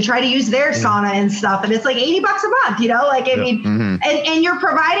Fitness and try to use their sauna and stuff, and it's like $80 a month, you know, like, I mean, and you're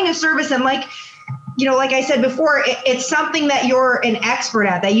providing a service, and like, you know, like I said before, it's something that you're an expert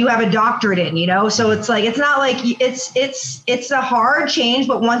at, that you have a doctorate in, you know? So it's like, it's not like it's a hard change,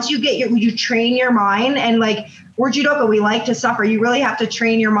 but once you you train your mind, and like we're judoka, we like to suffer. You really have to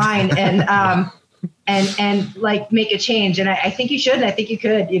train your mind and, and like make a change. And I think you should, and I think you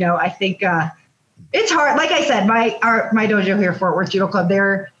could, you know, I think, it's hard. Like I said, my dojo here, Fort Worth Judo Club,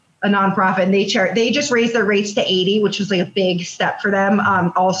 they're a nonprofit, and they just raised their rates to 80, which was like a big step for them.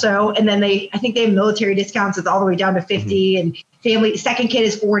 Also, and then I think they have military discounts. It's all the way down to 50, and family second kid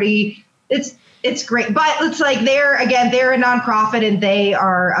is 40. It's great, but it's like they're a nonprofit, and they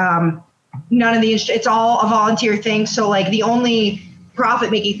are none of the it's all a volunteer thing. So like the only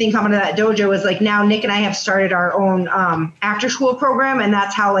profit making thing coming to that dojo is like now Nick and I have started our own after school program, and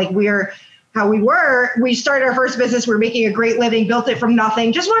that's how like we started our first business. We're making a great living, built it from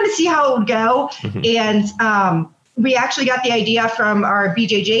nothing, just wanted to see how it would go. And we actually got the idea from our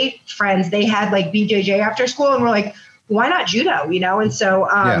BJJ friends. They had like BJJ after school, and we're like, why not judo, you know? And so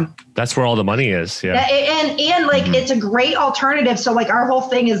that's where all the money is. Yeah. And like, it's a great alternative. So like our whole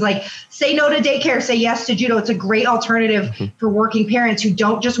thing is like, say no to daycare, say yes to judo. It's a great alternative for working parents who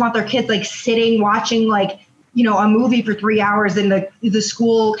don't just want their kids like sitting, watching like, you know, a movie for 3 hours in the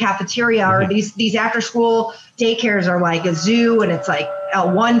school cafeteria, or these after school daycares are like a zoo, and it's like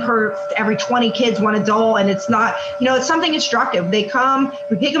one per every 20 kids, one adult. And it's not, you know, it's something instructive. They come,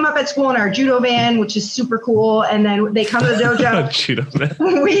 we pick them up at school in our judo van, which is super cool. And then they come to the dojo. Judo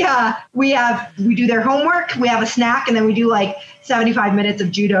van. We do their homework. We have a snack, and then we do like 75 minutes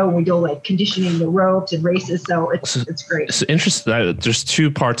of judo. We do like conditioning, the ropes and races. So it's great. It's interesting. There's two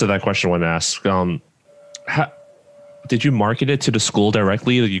parts of that question I want to ask. Did you market it to the school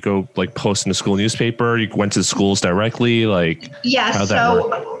directly? Like you go like post in the school newspaper? You went to the schools directly? Like, yes.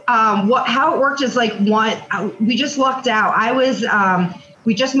 So how it worked is like we just lucked out. I was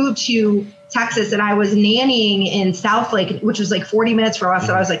we just moved to Texas, and I was nannying in Southlake, which was like 40 minutes from us.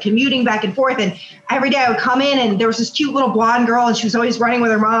 So I was like commuting back and forth, and every day I would come in, and there was this cute little blonde girl, and she was always running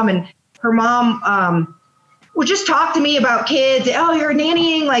with her mom, and her mom would just talk to me about kids. Oh, you're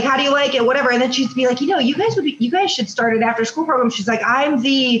nannying, like, how do you like it? Whatever. And then she'd be like, you know, you guys should start an after school program. She's like, I don't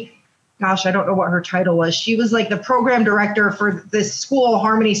know what her title was. She was like the program director for this school,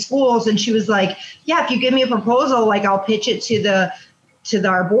 Harmony Schools. And she was like, yeah, if you give me a proposal, like I'll pitch it to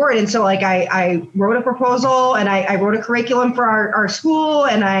our board. And so like I wrote a proposal, and I wrote a curriculum for our school,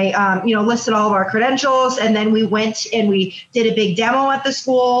 and I listed all of our credentials. And then we went and we did a big demo at the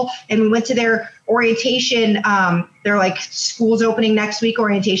school, and we went to their orientation. They're like, school's opening next week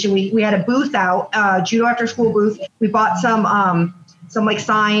orientation. We had a booth out, judo after school booth. We bought some like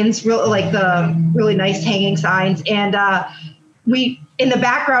signs, like the really nice hanging signs. And in the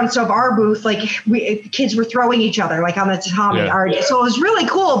background of our booth, like kids were throwing each other like on the tatami art. So it was really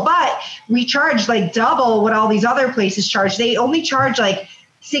cool, but we charged like double what all these other places charge. They only charge like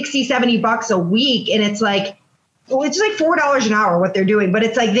 $60-$70 a week. And it's like, well, it's like $4 an hour what they're doing, but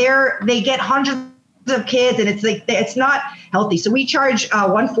it's like they get hundreds of kids, and it's like, it's not healthy. So we charge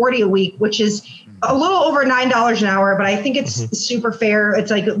 $140 a week, which is a little over $9 an hour, but I think it's super fair.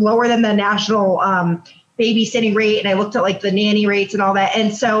 It's like lower than the national babysitting rate. And I looked at like the nanny rates and all that.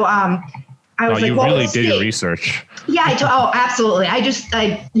 And so I was like, you really did your research. Yeah, absolutely. I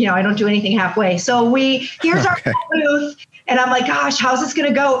don't do anything halfway. So here's our booth. And I'm like, gosh, how's this going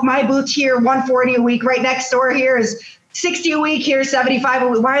to go? My booth here, $140 a week. Right next door here is $60 a week. Here, $75 a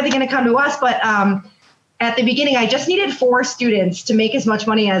week. Why are they going to come to us? But at the beginning, I just needed 4 students to make as much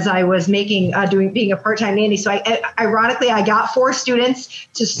money as I was making being a part-time nanny. So ironically, I got 4 students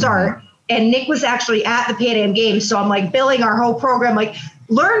to start. And Nick was actually at the Pan Am Games. So I'm like billing our whole program, like,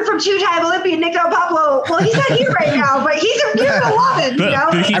 learn from 2-time Olympian Nick Delpopolo. Well, he's not here right now, but you're going to love it, you know?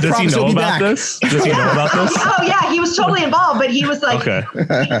 Does he know about this? Does he know about this? Oh, yeah, he was totally involved, but he was like at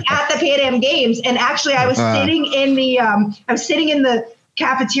the Pan Am Games. And actually, I was sitting in the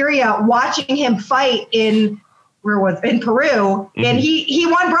cafeteria watching him fight in Peru, and he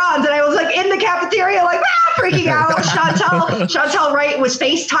won bronze, and I was like in the cafeteria, like freaking out. Chantel Wright was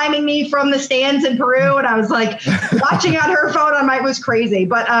FaceTiming me from the stands in Peru, and I was like watching on her phone it was crazy.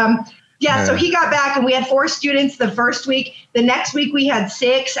 But so he got back, and we had 4 students the first week. The next week we had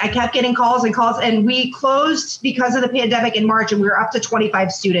 6. I kept getting calls, and we closed because of the pandemic in March, and we were up to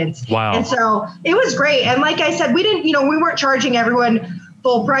 25 students. Wow. And so it was great. And like I said, we weren't charging everyone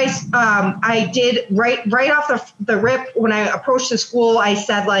full price. I did right off the rip when I approached the school. I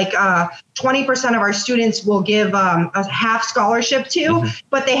said 20% of our students will give a half scholarship to,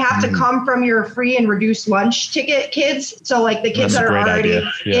 but they have to come from your free and reduced lunch ticket kids. So like the kids that are already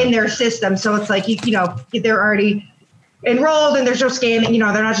in their system. So it's like they're already enrolled and there's no scam.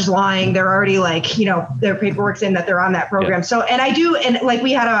 They're not just lying. They're already their paperwork's in that they're on that program. Yeah. So, and I do, and like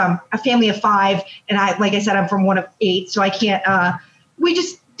we had a family of 5, and like I said, I'm from one of 8, so I can't, we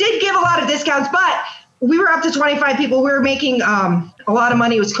just did give a lot of discounts, but we were up to 25 people. We were making a lot of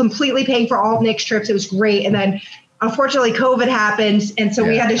money. It was completely paying for all of Nick's trips. It was great. And then unfortunately COVID happened. And so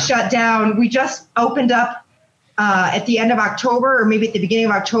we had to shut down. We just opened up at the end of October, or maybe at the beginning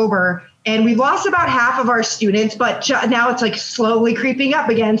of October. And we've lost about half of our students, but now it's like slowly creeping up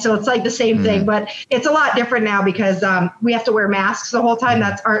again. So it's like the same thing, but it's a lot different now because we have to wear masks the whole time.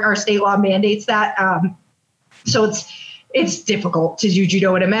 That's our state law mandates that. So it's difficult to do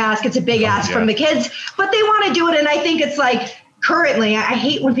judo in a mask. It's a big ask from the kids, but they want to do it. And I think it's like currently, I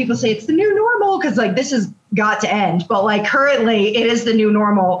hate when people say it's the new normal because like this has got to end. But like currently it is the new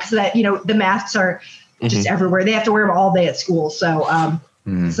normal so that, the masks are just everywhere. They have to wear them all day at school. So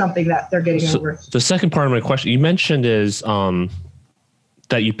something that they're getting over. The second part of my question you mentioned is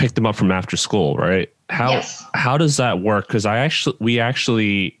that you picked them up from after school, right? How does that work? Because we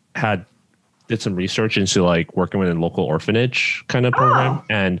actually did some research into like working with a local orphanage kind of program.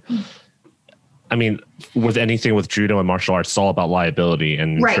 And I mean, with anything with judo and martial arts, it's all about liability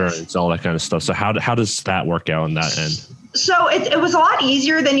and insurance, all that kind of stuff. So how does that work out on that end? So it was a lot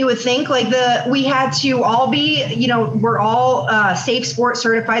easier than you would think. Like we had to all be, we're all safe sport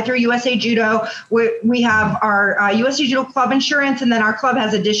certified through USA Judo. We have our USA Judo club insurance, and then our club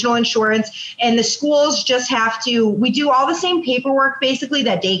has additional insurance. And the schools just have to, we do all the same paperwork basically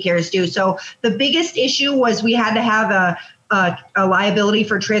that daycares do. So the biggest issue was we had to have a liability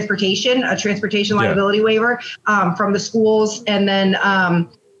for transportation, a transportation liability waiver from the schools. And then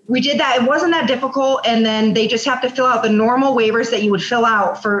we did that. It wasn't that difficult. And then they just have to fill out the normal waivers that you would fill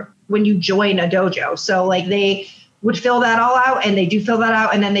out for when you join a dojo. So like they would fill that all out, and they do fill that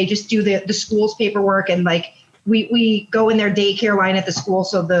out. And then they just do the school's paperwork. And like we go in their daycare line at the school.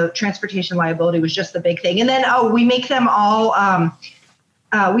 So the transportation liability was just the big thing. And then, we make them all,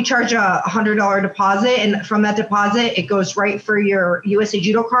 we charge a $100 deposit, and from that deposit, it goes right for your USA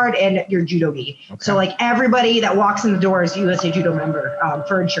Judo card and your Judo gi. Okay. So like everybody that walks in the door is a USA Judo member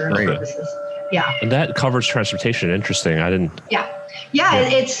for insurance purposes. Yeah. And that covers transportation. Interesting. I didn't. Yeah.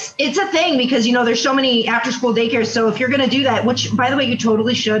 It's a thing because, there's so many after school daycares. So if you're going to do that, which by the way, you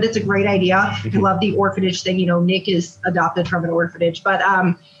totally should, it's a great idea. I love the orphanage thing. Nick is adopted from an orphanage, but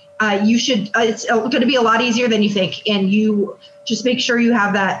you should, it's going to be a lot easier than you think. And you just make sure you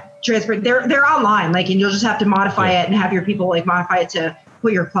have that transport. They're online, and you'll just have to modify it and have your people modify it to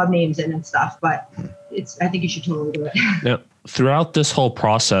put your club names in and stuff. But I think you should totally do it. Now, throughout this whole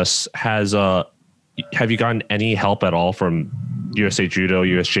process, have you gotten any help at all from USA Judo,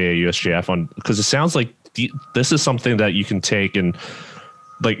 USJA, USJF because it sounds like this is something that you can take and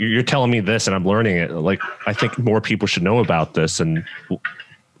like you're telling me this and I'm learning it. Like, I think more people should know about this and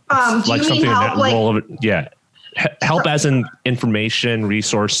like something help, help as in information,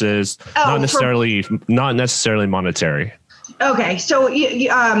 resources, not necessarily monetary. Okay. So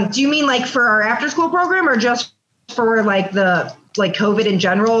do you mean like for our after school program or just for like the COVID in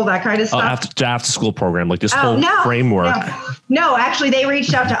general, that kind of stuff? After school program, like this whole framework. No, actually they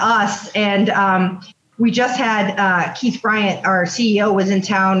reached out to us, and we just had Keith Bryant, our CEO, was in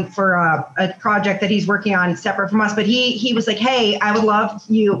town for a project that he's working on separate from us. But he was like, hey, I would love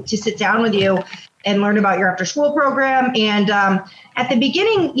you to sit down with you and learn about your after school program. And at the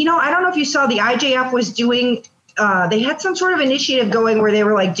beginning, I don't know if you saw the IJF was doing, they had some sort of initiative going where they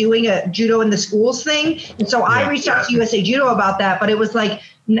were like doing a judo in the schools thing. And so I reached out to USA Judo about that, but it was like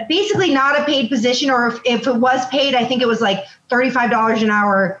basically not a paid position, or if it was paid, I think it was like $35 an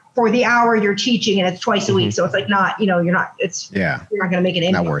hour for the hour you're teaching, and it's twice a week. So it's like not, you're not going to make an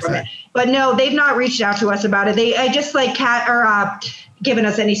income from it. But no, they've not reached out to us about it. I just like given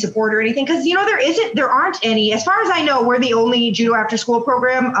us any support or anything. Cause there aren't any, as far as I know, we're the only judo after school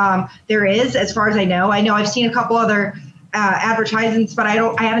program there is, as far as I know. I know I've seen a couple other advertisements, but I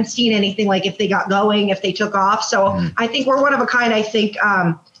haven't seen anything like if they got going, if they took off. So I think we're one of a kind, I think.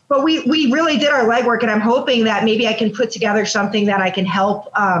 But we really did our legwork, and I'm hoping that maybe I can put together something that I can help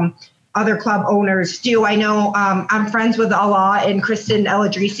other club owners do. I know I'm friends with Allah and Kristen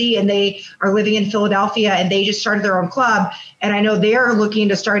Eladrisi, and they are living in Philadelphia, and they just started their own club. And I know they're looking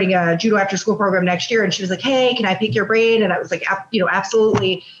to starting a judo after school program next year. And she was like, hey, can I pick your brain? And I was like,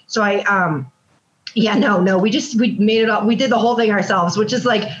 absolutely. So Yeah, no, we made it up. We did the whole thing ourselves, which is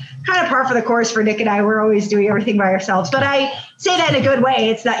like kind of par for the course for Nick and I. We're always doing everything by ourselves, but I say that in a good way.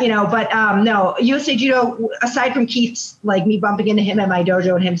 It's not, but no, USA Judo, aside from Keith's, like me bumping into him at my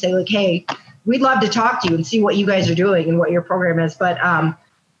dojo and him saying like, hey, we'd love to talk to you and see what you guys are doing and what your program is. But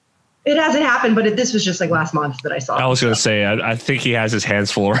it hasn't happened, but this was just like last month that I saw. I was going to say, I think he has his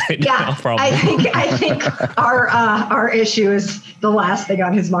hands full right now. Probably. I think our issue is the last thing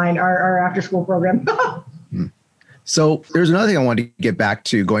on his mind, our after school program. So there's another thing I wanted to get back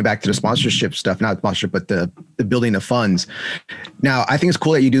to, going back to the sponsorship stuff, not sponsorship, but the building of funds. Now, I think it's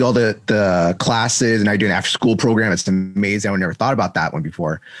cool that you do all the classes and I do an after school program. It's amazing. I never thought about that one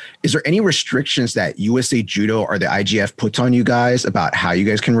before. Is there any restrictions that USA Judo or the IGF puts on you guys about how you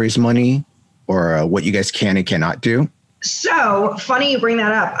guys can raise money or what you guys can and cannot do? So funny you bring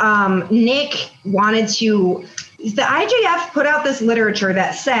that up. Nick wanted to... The IJF put out this literature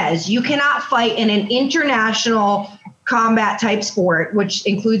that says you cannot fight in an international combat type sport, which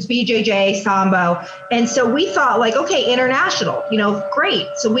includes BJJ, Sambo. And so we thought like, okay, international, great.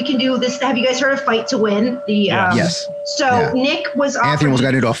 So we can do this. Have you guys heard of Fight to Win? Yes. So Nick was Anthony was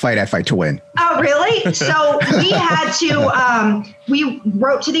going to do a fight at Fight to Win. Oh, really? So we had to, we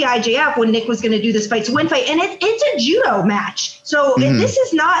wrote to the IJF when Nick was going to do this Fight to Win fight, and it's a judo match. So this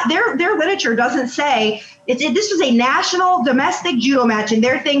is not, their literature doesn't say, this was a national domestic judo match, and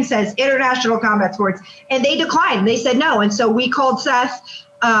their thing says international combat sports, and they declined. They said no. And so we called Seth,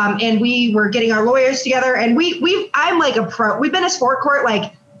 and we were getting our lawyers together, and I'm like a pro. We've been to sport court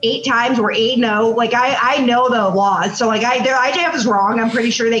like 8 times. We're 8-0. Like I know the laws. So like their IJF is wrong. I'm pretty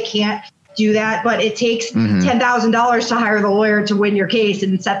sure they can't do that, but it takes $10,000 to hire the lawyer to win your case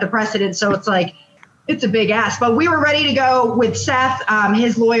and set the precedent. So it's like, it's a big ask, but we were ready to go with Seth.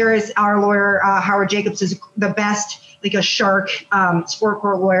 His lawyer is our lawyer. Howard Jacobs is the best, like a shark sport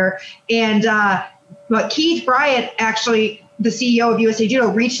court lawyer. And but Keith Bryant, actually the CEO of USA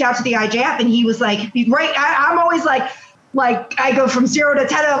Judo, reached out to the IJF, and he was like, right. I'm always like I go from 0 to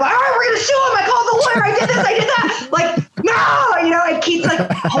 10. And I'm like, all right, we're gonna sue him. I called the lawyer. I did this. I did that. Like, no, and Keith's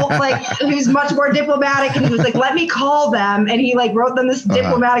like he was much more diplomatic, and he was like, let me call them. And he like wrote them this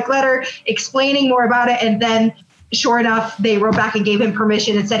diplomatic letter explaining more about it. And then sure enough, they wrote back and gave him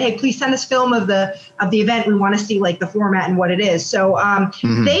permission and said, hey, please send us film of the event. We want to see like the format and what it is. So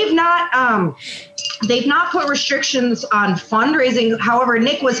they've not put restrictions on fundraising. However,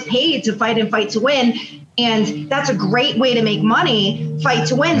 Nick was paid to fight and Fight to Win. And that's a great way to make money, Fight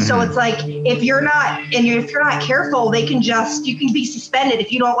to Win. So it's like, if you're not careful, you can be suspended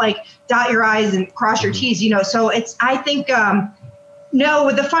if you don't like dot your I's and cross your T's, So I think, no,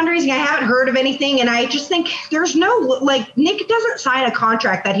 with the fundraising, I haven't heard of anything. And I just think there's no, Nick doesn't sign a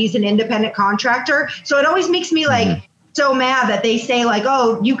contract that he's an independent contractor. So it always makes me so mad that they say like,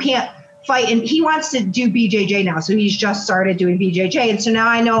 oh, you can't fight. And he wants to do BJJ now. So he's just started doing BJJ. And so now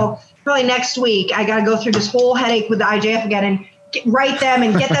I know probably next week, I got to go through this whole headache with the IJF again and write them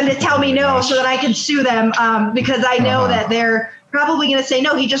and get them to tell me no so that I can sue them because I know that they're probably going to say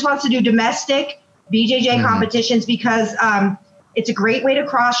no. He just wants to do domestic BJJ competitions because it's a great way to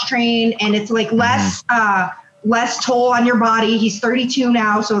cross train and it's like less toll on your body. He's 32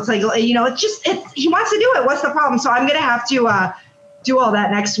 now. So it's like, he wants to do it. What's the problem? So I'm going to have to do all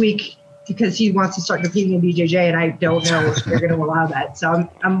that next week because he wants to start competing in BJJ, and I don't know if they're going to allow that. So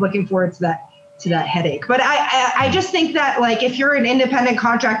I'm looking forward to that headache. But I just think that like if you're an independent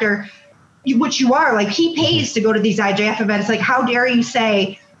contractor, which you are, like he pays to go to these IJF events. Like how dare you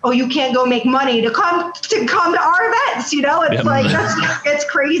say, oh, you can't go make money to come to our events? It's it's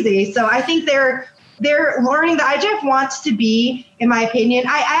crazy. So I think they're learning. The IJF wants to be, in my opinion,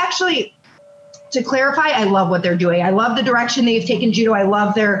 I actually. To clarify, I love what they're doing. I love the direction they've taken judo. I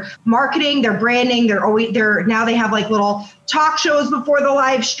love their marketing, their branding. Now they have like little talk shows before the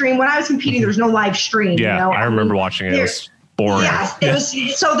live stream. When I was competing, there was no live stream. Yeah, I remember watching it. It was boring.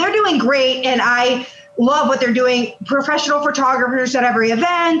 So they're doing great, and I love what they're doing. Professional photographers at every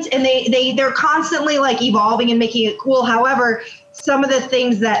event, and they're constantly like evolving and making it cool. However, some of the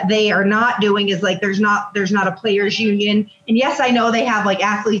things that they are not doing is like there's not a players union. And yes, I know they have like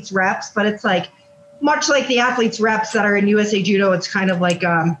athletes reps, but it's like much like the athletes reps that are in USA Judo, it's kind of like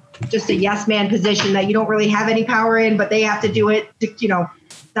just a yes man position that you don't really have any power in, but they have to do it to,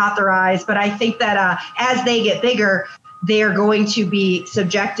 dot their I's. But I think that as they get bigger, they are going to be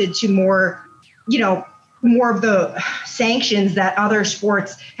subjected to more of the sanctions that other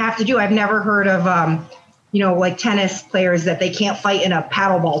sports have to do. I've never heard of like tennis players that they can't fight in a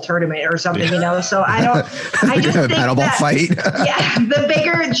paddleball tournament or something, So I just think paddleball fight. Yeah, the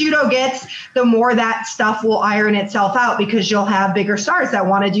bigger judo gets, the more that stuff will iron itself out, because you'll have bigger stars that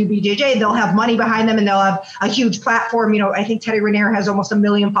want to do BJJ. They'll have money behind them and they'll have a huge platform. I think Teddy Raniere has almost 1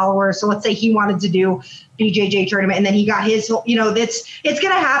 million followers. So let's say he wanted to do BJJ tournament and then he got his, it's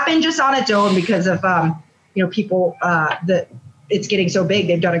going to happen just on its own because of, people that it's getting so big.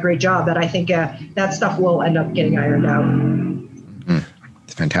 They've done a great job that I think that stuff will end up getting ironed out.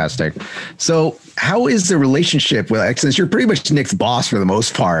 Fantastic. So how is the relationship with, since you're pretty much Nick's boss for the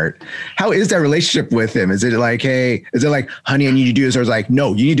most part, how is that relationship with him? Is it like, hey, is it like, honey, I need you to do this? Or is it like,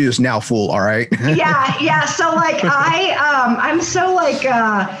 no, you need to do this now, fool. All right. Yeah. So like, I'm so like,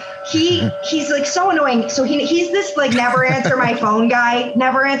 he's like so annoying. So he's this like never answer my phone guy,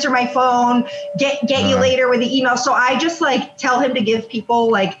 never answer my phone, get you later with the email. So I just like tell him to give people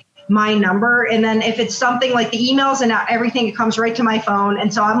like my number. And then if it's something like the emails and everything, it comes right to my phone.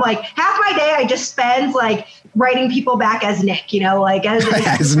 And so I'm like, half my day I just spend like writing people back as Nick, like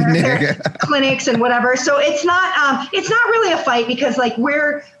as Nick. Clinics and whatever. So it's not really a fight, because like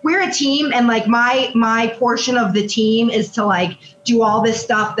we're a team, and like my portion of the team is to like do all this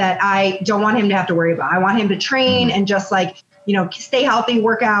stuff that I don't want him to have to worry about. I want him to train and just like, stay healthy,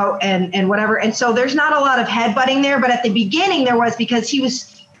 work out and whatever. And so there's not a lot of headbutting there, but at the beginning there was, because he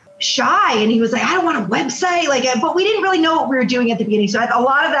was shy and he was like, I don't want a website, but we didn't really know what we were doing at the beginning. So a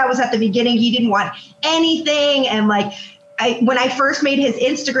lot of that was at the beginning. He didn't want anything. And like, when I first made his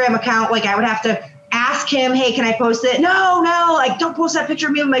Instagram account, like I would have to ask him, hey, can I post it? No, like don't post that picture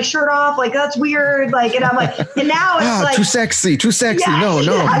of me with my shirt off. Like that's weird. Like, and I'm like, and now it's like too sexy. Yeah, no.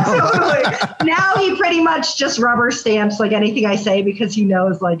 Totally. Now he pretty much just rubber stamps like anything I say, because he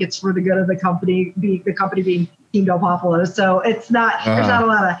knows like it's for the good of the company, the company being Team Delpopolo. So it's not, there's not a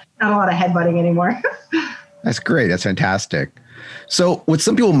lot of headbutting anymore. That's great. That's fantastic. So what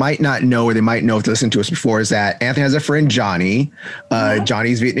some people might not know, or they might know if they listened to us before, is that Anthony has a friend, Johnny.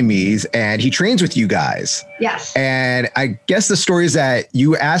 Johnny's Vietnamese, and he trains with you guys. Yes. And I guess the story is that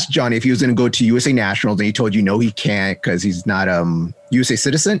you asked Johnny if he was going to go to USA Nationals, and he told you no, he can't because he's not USA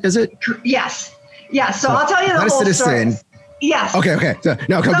citizen, is it? Yes. Yeah. So I'll tell you the not whole a citizen. Story. Yes. Okay. So,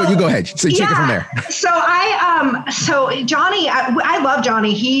 you go ahead. So you take it from there. So Johnny, I love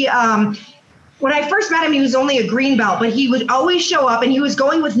Johnny. He, when I first met him, he was only a green belt, but he would always show up, and he was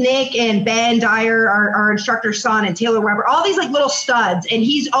going with Nick and Ben Dyer, our instructor's son, and Taylor Weber, all these like little studs. And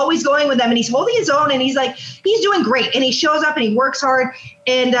he's always going with them, and he's holding his own, and he's doing great. And he shows up and he works hard.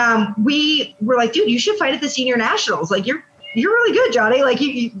 And we were like, dude, you should fight at the senior nationals. Like you're really good, Johnny. Like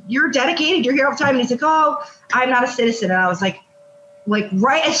you're dedicated. You're here all the time. And he's like, oh, I'm not a citizen. And I was like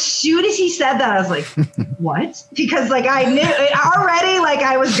right as soon as he said that, I was like, what? Because like I knew already, like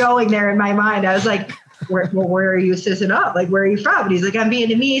I was going there in my mind. I was like, where are you a citizen of? Like, where are you from? And he's like, I'm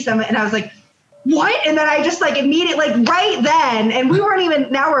Vietnamese. And I was like, what? And then I just like immediately, like right then, and we weren't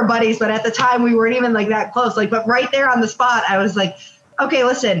even, now we're buddies, but at the time we weren't even like that close. Like, but right there on the spot, I was like, okay,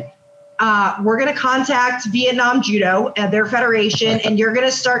 listen, we're going to contact Vietnam Judo, their federation, and you're going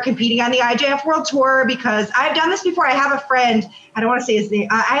to start competing on the IJF World Tour, because I've done this before. I have a friend, I don't want to say his name.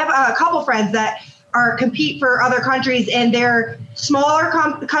 I have a couple friends that compete for other countries, and they're smaller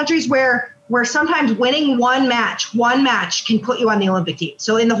countries where sometimes winning one match can put you on the Olympic team.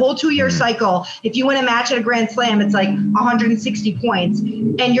 So in the whole 2-year cycle, if you win a match at a Grand Slam, it's like 160 points,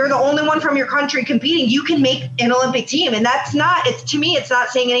 and you're the only one from your country competing, you can make an Olympic team. And that's not, to me, it's not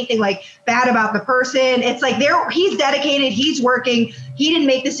saying anything like bad about the person. It's like he's dedicated, he's working, he didn't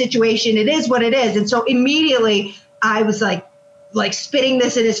make the situation. It is what it is. And so immediately I was like spitting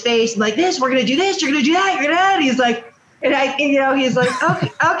this in his face, like this, we're going to do this, you're going to do that, you're going to do that. And he's like, and he's like,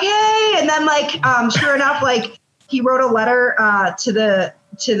 okay. And then like, sure enough, like he wrote a letter to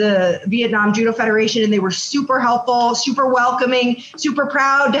the Vietnam Judo Federation, and they were super helpful, super welcoming, super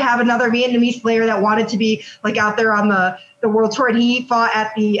proud to have another Vietnamese player that wanted to be like out there on the world tour. And he fought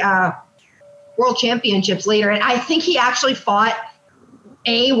at the World Championships later. And I think he actually fought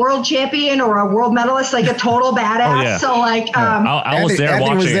a world champion or a world medalist, like a total badass. Oh, yeah. So like, I was there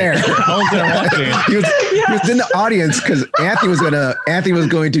watching. I was there watching. He was in the audience because Anthony was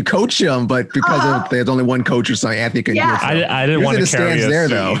going to coach him, but because there's only one coach or something, Anthony couldn't do it. So I didn't want to carry there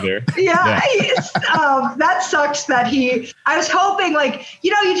though. Yeah. That sucks that I was hoping, like,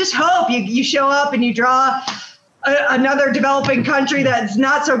 you just hope you show up and you draw another developing country that's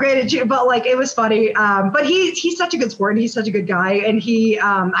not so great at judo, but like it was funny. But he's such a good sport. He's such a good guy, and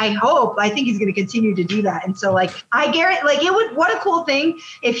I think he's going to continue to do that. And so like I guarantee, like what a cool thing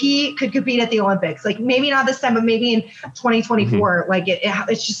if he could compete at the Olympics. Like maybe not this time, but maybe in 2024. Like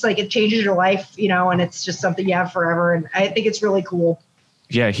it's just like it changes your life, and it's just something you have forever. And I think it's really cool.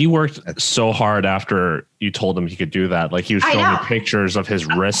 Yeah, he worked so hard after you told him he could do that. Like he was showing me pictures of his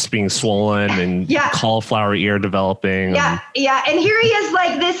wrists being swollen and cauliflower ear developing. Yeah. And here he is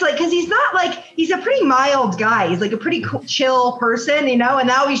like this, like, cause he's a pretty mild guy. He's like a pretty cool, chill person, and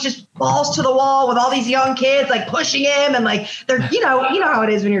now he's just balls to the wall with all these young kids, like pushing him. And like, they're, you know how it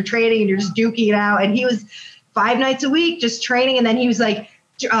is when you're training and you're just duking it out. And he was 5 nights a week just training. And then he was like,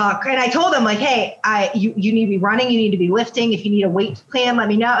 and I told him like, hey, you need to be running, you need to be lifting. If you need a weight plan, let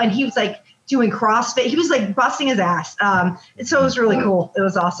me know. And he was like doing CrossFit. He was like busting his ass. And so it was really cool. It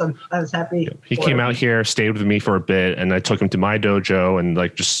was awesome. I was happy. He came out here, stayed with me for a bit, and I took him to my dojo and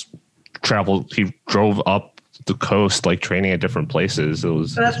like just traveled. He drove up the coast, like training at different places.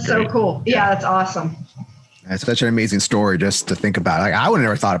 That's so cool. Yeah, that's awesome. It's such an amazing story just to think about. Like I would have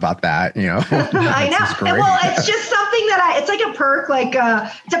never thought about that, I know. Well, it's just something that it's like a perk, like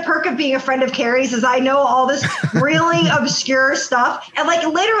it's a perk of being a friend of Carrie's is I know all this really obscure stuff. And like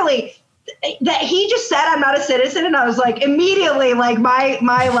literally that he just said, I'm not a citizen. And I was like, immediately, like my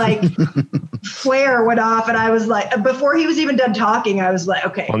like flare went off. And I was like, before he was even done talking, I was like,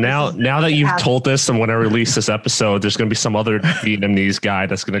 okay. Well, now that you've told this, and when I release this episode, there's going to be some other Vietnamese guy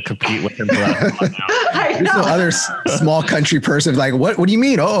that's going to compete with him for that. I know. Some other small country person like, what do you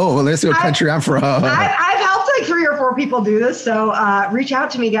mean? Oh, well, let's see what country I'm from. I've helped like 3 or 4 people do this. So reach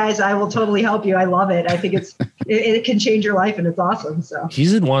out to me, guys. I will totally help you. I love it. I think it can change your life and it's awesome. So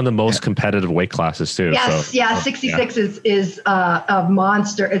he's in one of the most competitive weight classes too. Yes. So, 66 is a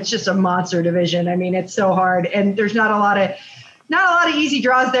monster. It's just a monster division. I mean, it's so hard and there's not a lot of easy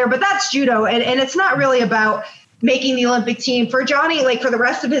draws there, but that's judo. And it's not really about making the Olympic team. For Johnny, like for the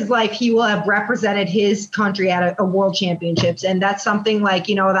rest of his life, he will have represented his country at a world championships. And that's something like,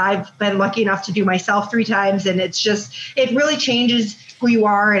 that I've been lucky enough to do myself 3 times. And it really changes who you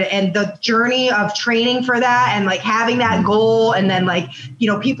are and the journey of training for that and like having that goal. And then like,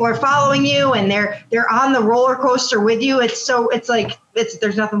 people are following you and they're on the roller coaster with you.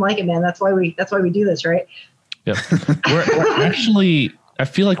 There's nothing like it, man. That's why we do this, right? Yeah. I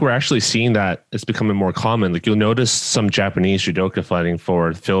feel like we're actually seeing that it's becoming more common. Like you'll notice some Japanese judoka fighting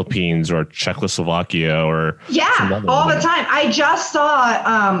for the Philippines or Czechoslovakia or all the time. I just saw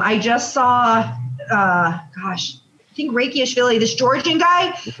I think Rekiashvili, this Georgian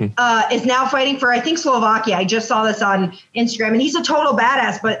guy, is now fighting for, I think, Slovakia. I just saw this on Instagram, and he's a total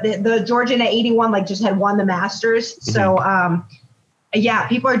badass. But the Georgian at 81, like, just had won the Masters. So,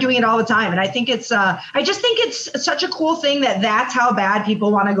 people are doing it all the time, and I think I just think it's such a cool thing that's how bad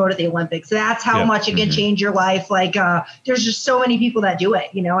people want to go to the Olympics. That's how much it can change your life. Like, there's just so many people that do it,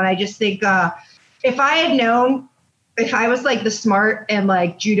 and I just think if I had known. If I was like the smart and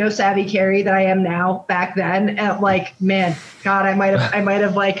like judo savvy Carrie that I am now back then, like, man, God, I might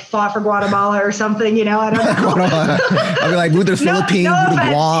have like fought for Guatemala or something, I don't know. I'd be like, move to the Philippines, move to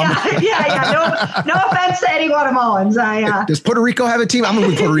Guam. No offense to any Guatemalans. Does Puerto Rico have a team? I'm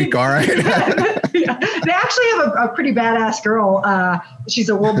going to Puerto Rico, all right? They actually have a pretty badass girl. She's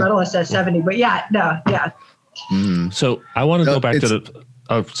a world medalist at 70, but So I want to go back to the...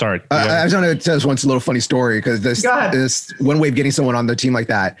 Oh, sorry. I just want to tell this one little funny story because this one way of getting someone on the team like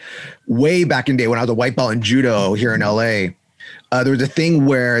that, way back in the day when I was a white belt in judo here in LA, there was a thing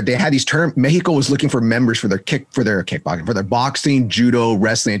where they had these Mexico was looking for members for their kickboxing, for their boxing, judo,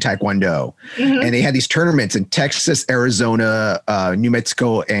 wrestling, and taekwondo. Mm-hmm. And they had these tournaments in Texas, Arizona, New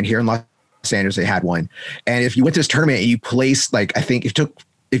Mexico, and here in Los Angeles, they had one. And if you went to this tournament and you placed, like, I think if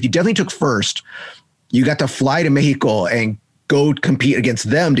you definitely took first, you got to fly to Mexico and go compete against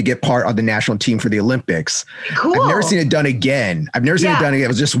them to get part of the national team for the Olympics. Cool. I've never seen it done again. It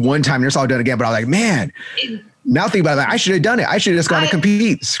was just one time. I never saw it done again, but I was like, man, now think about it. I should have done it. I should have just gone to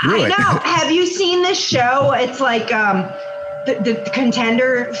compete. Screw it. I know. Have you seen this show? It's like the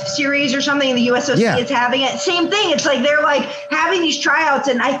Contender series or something. The USOC is having it. Same thing. It's like they're like having these tryouts,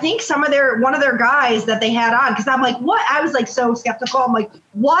 and I think one of their guys that they had on, because I'm like, what? I was like so skeptical. I'm like,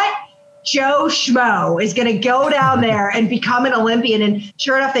 what? Joe Schmo is going to go down there and become an Olympian. And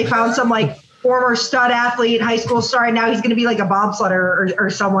sure enough, they found some like former stud athlete, high school star. And now he's going to be like a bobsledder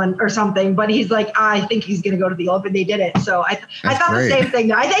or something. But he's like, I think he's going to go to the Olympics. They did it. So I thought the same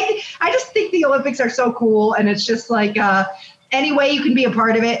thing. I just think the Olympics are so cool. And it's just like any way you can be a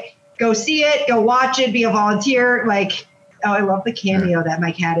part of it, go see it, go watch it, be a volunteer. Like, Oh, I love the cameo that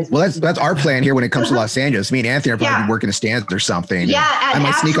my cat is. Well, that's our plan here when it comes to Los Angeles. Me and Anthony are probably working the stands or something. Yeah, I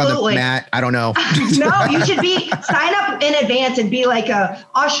might sneak on the mat. I don't know. No, you should sign up in advance and be like a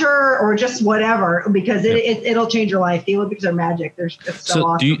usher or just whatever, because it'll change your life. The Olympics are magic. It's so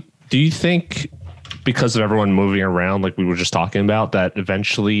awesome. Do you think, because of everyone moving around, like we were just talking about, that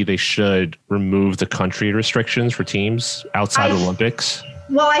eventually they should remove the country restrictions for teams outside the Olympics?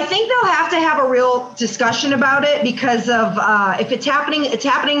 Well, I think they'll have to have a real discussion about it, because of if it's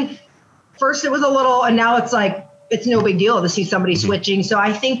happening. First, it was a little, and now it's like, it's no big deal to see somebody switching. So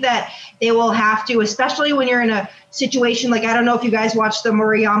I think that they will have to, especially when you're in a situation like, I don't know if you guys watched the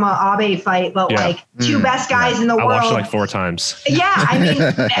Murayama Abe fight, but like two best guys in the world. I watched it like 4 times. Yeah. I mean,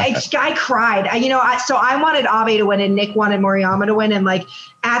 I cried. So I wanted Abe to win and Nick wanted Murayama to win. And like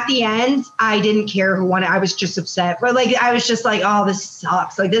at the end, I didn't care who won it. I was just upset. But like, I was just like, oh, this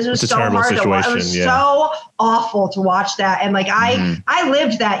sucks. Like this was so hard to watch. It was so awful to watch that. And like, I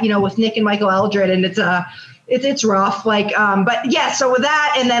lived that, with Nick and Michael Eldred, and it's rough. Like, but yeah, so with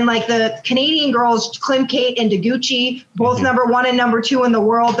that, and then like the Canadian girls, Klim Kate and Deguchi, both number 1 and number 2 in the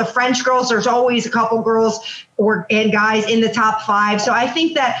world. The French girls, there's always a couple girls and guys in the top 5. So I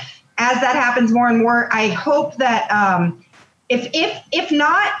think that as that happens more and more, I hope that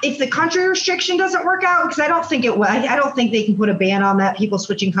if the country restriction doesn't work out, because I don't think it will, I don't think they can put a ban on that, people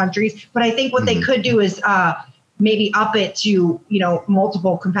switching countries. But I think what they could do is maybe up it to,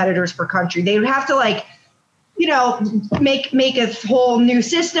 multiple competitors per country. They would have to like, make a whole new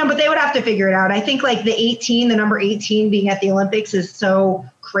system, but they would have to figure it out. I think like the number 18 being at the Olympics is so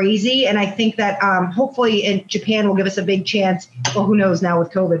crazy. And I think that hopefully in Japan will give us a big chance. Well, who knows now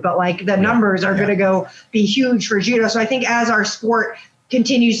with COVID, but like the numbers are going to be huge for judo. So I think as our sport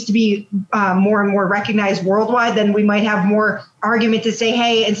continues to be more and more recognized worldwide, then we might have more argument to say,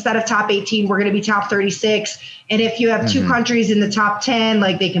 hey, instead of top 18, we're going to be top 36. And if you have 2 countries in the top 10,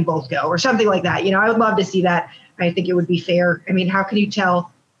 like they can both go or something like that. I would love to see that. I think it would be fair. I mean, how can you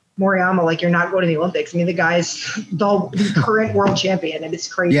tell Murayama, like, you're not going to the Olympics? I mean, the guy's the current world champion, and it's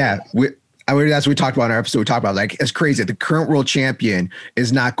crazy. Yeah. That's what we talked about in our episode. We talked about, like, it's crazy. The current world champion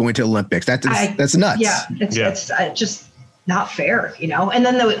is not going to Olympics. That's nuts. Yeah. It's just not fair, and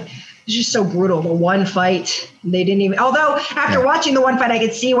then it's just so brutal. The one fight, they didn't even, although after watching the one fight, I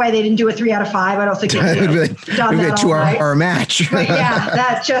could see why they didn't do a 3 out of 5. I don't think they've done that. A 2-hour match. But yeah,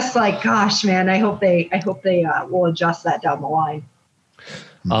 that's just like, gosh, man, I hope they will adjust that down the line.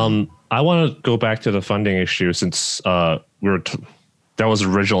 I want to go back to the funding issue, since that was the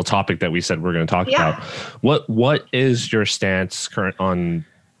original topic that we said we're going to talk about. What is your stance current on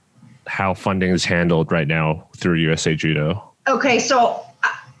how funding is handled right now through USA Judo? Okay, so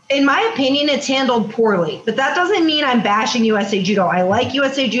in my opinion, it's handled poorly, but that doesn't mean I'm bashing USA Judo. I like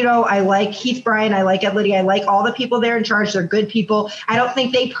USA Judo. I like Keith Bryan. I like Ed Liddy. I like all the people there in charge. They're good people. I don't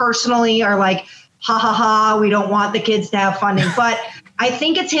think they personally are like, ha ha ha, we don't want the kids to have funding, but I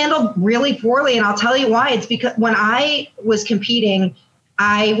think it's handled really poorly. And I'll tell you why. It's because when I was competing,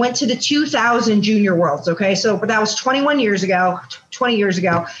 I went to the 2000 Junior Worlds. Okay. So that was 20 years ago.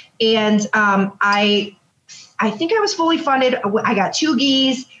 And I think I was fully funded. I got 2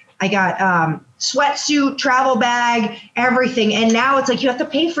 gis. I got sweatsuit, travel bag, everything. And now it's like you have to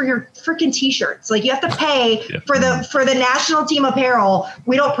pay for your freaking T-shirts. Like you have to pay for the national team apparel.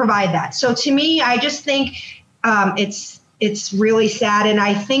 We don't provide that. So to me, I just think it's really sad. And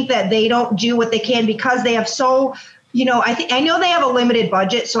I think that they don't do what they can because they have I know they have a limited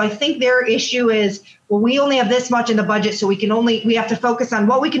budget. So I think their issue is, well, we only have this much in the budget, so we have to focus on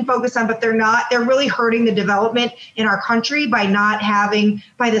what we can focus on, but they're really hurting the development in our country by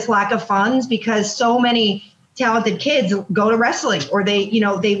this lack of funds, because so many talented kids go to wrestling, or they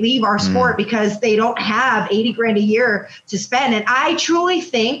leave our sport because they don't have $80,000 a year to spend. And I truly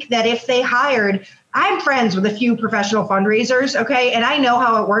think that if they hired, I'm friends with a few professional fundraisers. Okay. And I know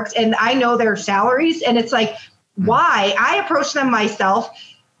how it works, and I know their salaries, and it's like, why? I approached them myself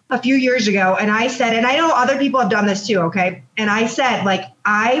a few years ago, and I said, and I know other people have done this too, okay? And I said, like,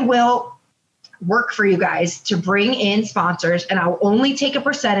 I will work for you guys to bring in sponsors, and I'll only take a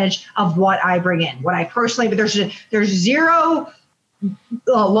percentage of what I bring in, what I personally, but there's zero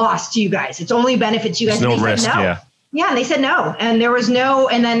loss to you guys. It's only benefit to you guys. There's no risk, Yeah, and they said no. And there was no,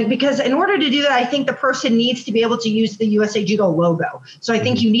 and then because in order to do that, I think the person needs to be able to use the USA Judo logo. So I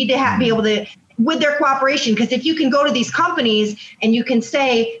think you need to be able to, with their cooperation, because if you can go to these companies and you can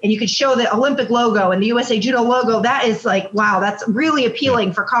say, and you can show the Olympic logo and the USA Judo logo, that is like, wow, that's really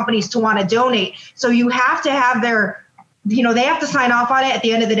appealing for companies to want to donate. So you have to have their, they have to sign off on it. At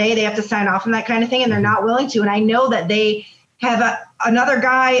the end of the day, they have to sign off on that kind of thing, and they're not willing to. And I know that they have another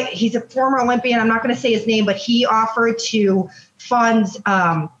guy. He's a former Olympian. I'm not going to say his name, but he offered to fund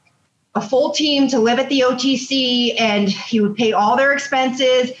a full team to live at the OTC, and he would pay all their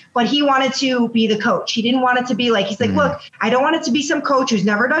expenses, but he wanted to be the coach. He didn't want it to be like, he's like, look, I don't want it to be some coach who's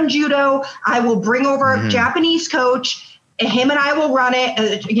never done judo. I will bring over a Japanese coach, and him and I will run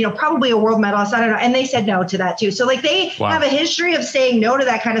it, probably a world medalist. I don't know. And they said no to that too. So like they have a history of saying no to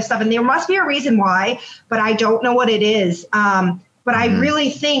that kind of stuff, and there must be a reason why, but I don't know what it is. But I really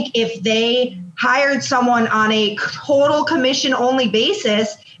think if they hired someone on a total commission only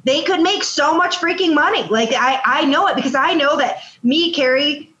basis, they could make so much freaking money. Like I know it, because I know that me,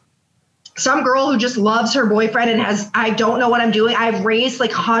 Carrie, some girl who just loves her boyfriend and I don't know what I'm doing. I've raised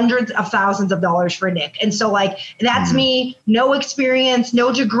like hundreds of thousands of dollars for Nick. And so like, that's me, no experience,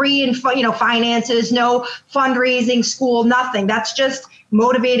 no degree in, finances, no fundraising school, nothing. That's just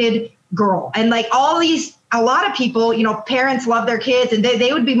motivated girl. And like a lot of people, parents love their kids, and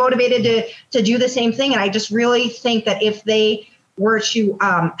they would be motivated to do the same thing. And I just really think that if they were to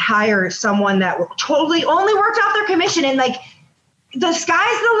hire someone that totally only worked off their commission, and like the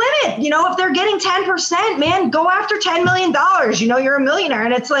sky's the limit, if they're getting 10%, man, go after $10 million, you're a millionaire.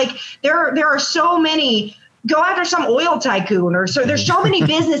 And it's like, there are so many, go after some oil tycoon there's so many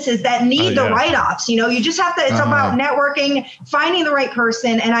businesses that need the write-offs, you just have to, it's about networking, finding the right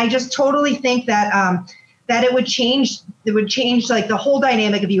person. And I just totally think that, that it would change like the whole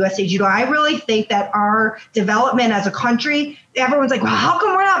dynamic of USA Judo. I really think that our development as a country, everyone's like, well, how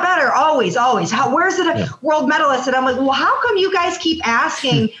come we're not better? Always. Where's the world medalist? And I'm like, well, how come you guys keep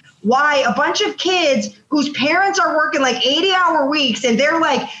asking why a bunch of kids whose parents are working like 80-hour weeks, and they're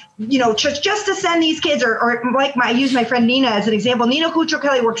like, just to send these kids, or like I use my friend Nina as an example. Nina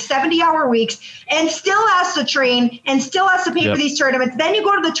Kuchro-Kelly works 70-hour weeks and still has to train and still has to pay for these tournaments. Then you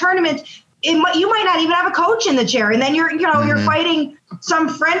go to the tournament, you might not even have a coach in the chair, and then you're fighting some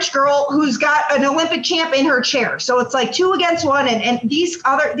French girl who's got an Olympic champ in her chair. So it's like 2 against 1, and these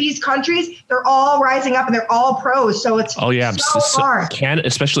countries, they're all rising up and they're all pros. So it's so hard.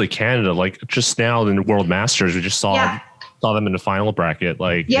 Especially Canada, like just now in the World Masters, we just saw them in the final bracket,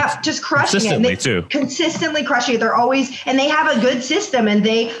 just crushing it. Consistently crushing it. They're always, and they have a good system, and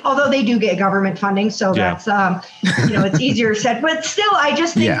although they do get government funding, so that's it's easier said, but still, I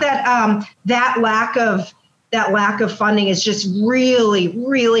just think that that lack of funding is just really,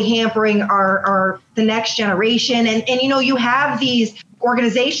 really hampering the next generation. And you have these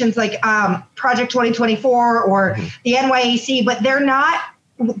organizations like Project 2024 or the NYAC, but they're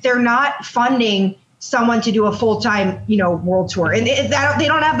not funding someone to do a full-time, world tour. And they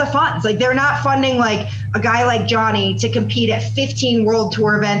don't have the funds. Like, they're not funding like a guy like Johnny to compete at 15 world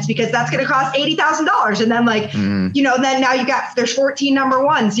tour events, because that's going to cost $80,000. And then then now there's 14 number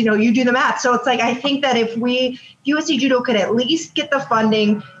ones, you do the math. So it's like, I think that if USA Judo could at least get the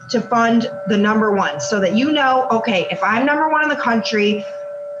funding to fund the number ones, so that, okay, if I'm number one in the country,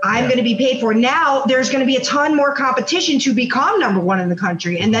 I'm going to be paid for. Now there's going to be a ton more competition to become number one in the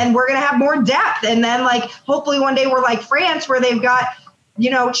country. And then we're going to have more depth. And then hopefully one day we're like France, where they've got,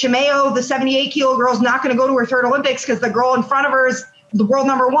 Chimeo, the 78 kilo girl's not going to go to her third Olympics because the girl in front of her is the world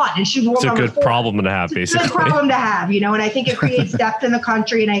number one, and she's world number 4. It's a good problem to have, basically. It's a good problem to have, and I think it creates depth in the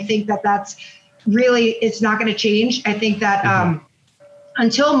country. And I think that that's really, it's not going to change. I think that,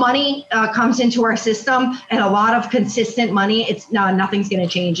 until money comes into our system, and a lot of consistent money, nothing's going to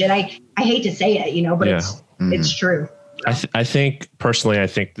change. And I hate to say it, but it's true. I think personally,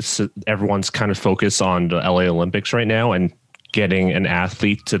 everyone's kind of focused on the LA Olympics right now and getting an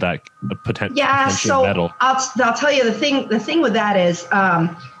athlete to that potential medal. I'll tell you the thing with that is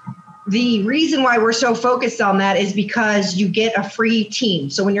the reason why we're so focused on that is because you get a free team.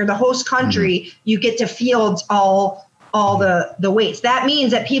 So when you're the host country, you get to field all the weights. That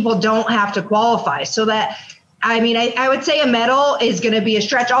means that people don't have to qualify. So that, I would say a medal is going to be a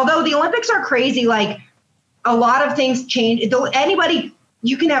stretch. Although the Olympics are crazy, like a lot of things change.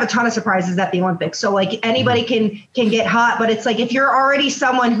 You can have a ton of surprises at the Olympics. So like anybody can get hot, but it's like, if you're already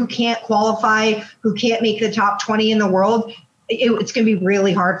someone who can't qualify, who can't make the top 20 in the world, it's going to be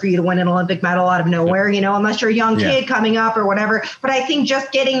really hard for you to win an Olympic medal out of nowhere, unless you're a young kid coming up or whatever. But I think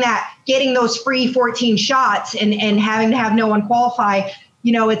just getting those free 14 shots and having to have no one qualify,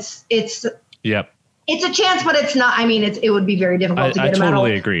 it's a chance, but it's not. It would be very difficult to get a medal. I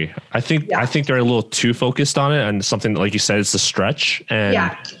totally agree. I think they're a little too focused on it, and something like you said, it's a stretch.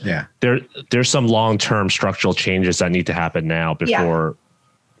 And there's some long-term structural changes that need to happen now before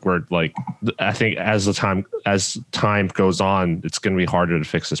we're like, I think as time goes on, it's going to be harder to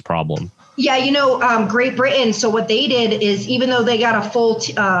fix this problem. Yeah, Great Britain. So what they did is, even though they got a full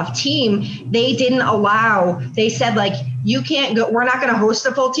team, they didn't allow. They said like, you can't go. We're not going to host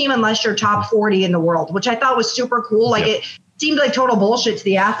a full team unless you're top 40 in the world, which I thought was super cool. Like it seemed like total bullshit to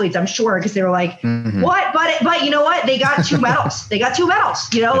the athletes, I'm sure, because they were like, what? But you know what? They got 2 medals. They got 2 medals.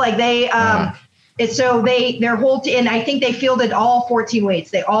 Like they. And so their whole and I think they fielded all 14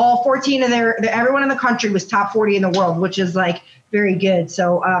 weights. All 14 of everyone in the country was top 40 in the world, which is like very good.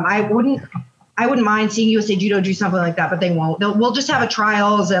 So I wouldn't mind seeing USA Judo do something like that, but they won't. We'll just have a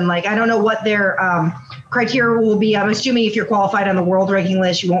trials, and like I don't know what their criteria will be. I'm assuming if you're qualified on the world ranking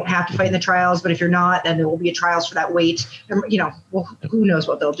list, you won't have to fight in the trials. But if you're not, then there will be a trials for that weight. Well, who knows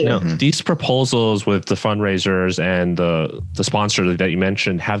what they'll do. These proposals with the fundraisers and the sponsor that you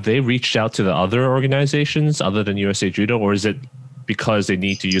mentioned, have they reached out to the other organizations other than USA Judo, or is it because they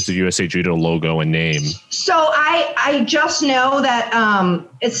need to use the USA Judo logo and name? So I just know that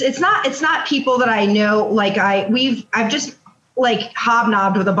it's not people that I know. Like I've just like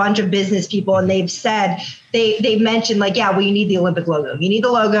hobnobbed with a bunch of business people, and they've said they've mentioned like, yeah, well, you need the Olympic logo. You need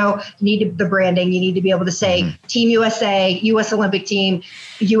the logo. You need the branding. You need to be able to say Team USA, U.S. Olympic Team,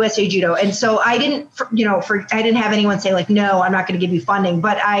 USA Judo. And so I didn't have anyone say like, no, I'm not going to give you funding.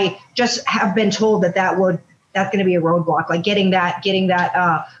 But I just have been told that's going to be a roadblock, like getting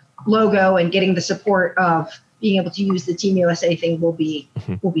that logo and getting the support of being able to use the Team USA thing will be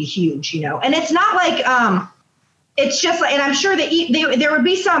huge, And it's not like, it's just like, and I'm sure that there would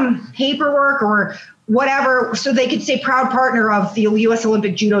be some paperwork or whatever, so they could say proud partner of the U.S.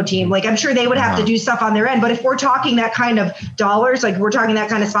 Olympic Judo Team. Like I'm sure they would have to do stuff on their end. But if we're talking that kind of dollars, like we're talking that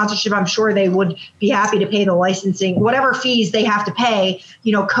kind of sponsorship, I'm sure they would be happy to pay the licensing, whatever fees they have to pay.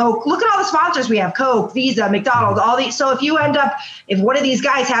 Coke. Look at all the sponsors we have: Coke, Visa, McDonald's, all these. So if one of these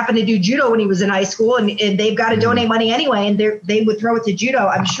guys happened to do judo when he was in high school, and they've got to donate money anyway, and they would throw it to judo,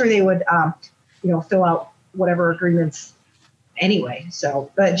 I'm sure they would, fill out whatever agreements anyway. So,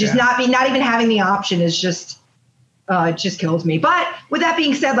 but just not even having the option is just, it just kills me. But with that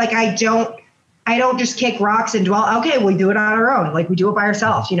being said, like I don't just kick rocks and dwell. Okay, we do it on our own. Like we do it by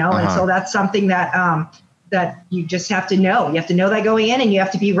ourselves, And so that's something that you just have to know. You have to know that going in, and you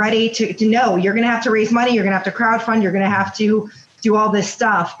have to be ready to know you're going to have to raise money. You're going to have to crowdfund. You're going to have to do all this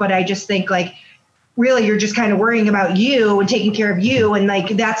stuff. But I just think like, really, you're just kind of worrying about you and taking care of you. And like,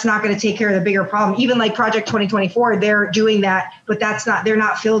 that's not going to take care of the bigger problem. Even like Project 2024, they're doing that, but they're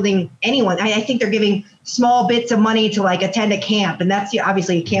not fielding anyone. I think they're giving small bits of money to like attend a camp. And that's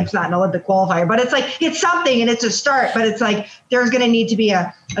obviously a camp's not an Olympic qualifier, but it's like, it's something and it's a start, but it's like, there's going to need to be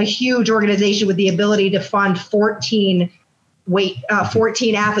a huge organization with the ability to fund 14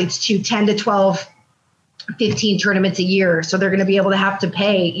 athletes to 10 to 12 15 tournaments a year. So they're going to be able to have to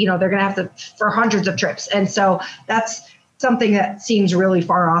pay, they're going to have to for hundreds of trips. And so that's something that seems really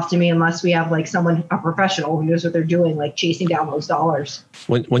far off to me, unless we have like a professional who knows what they're doing, like chasing down those dollars.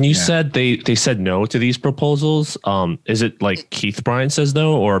 When you said they said no to these proposals, is it like Keith Bryant says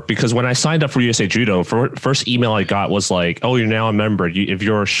no? Or because when I signed up for USA Judo, first email I got was like, oh, you're now a member. If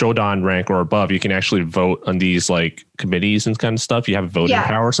you're Shodan rank or above, you can actually vote on these like committees and kind of stuff. You have voting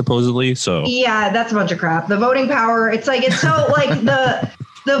power supposedly. So yeah, that's a bunch of crap. The voting power, it's like, it's so like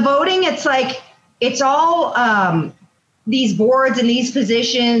the voting, it's like, it's all, these boards and these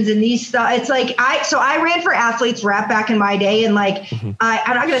positions and these stuff. It's like, I ran for athletes rep back in my day. And like,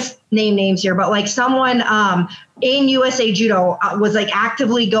 I'm not going to name names here, but like someone in USA Judo was like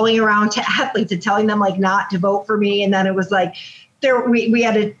actively going around to athletes and telling them like not to vote for me. And then it was like, there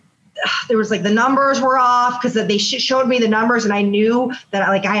was like the numbers were off because they showed me the numbers, and I knew that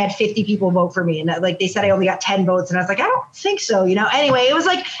like I had 50 people vote for me, and that, like they said I only got 10 votes, and I was like, I don't think so, Anyway, it was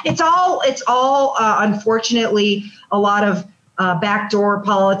like it's all unfortunately a lot of backdoor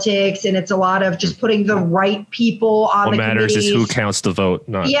politics, and it's a lot of just putting the right people on the committees. What matters is who counts the vote,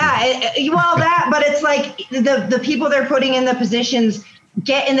 not but it's like the people they're putting in the positions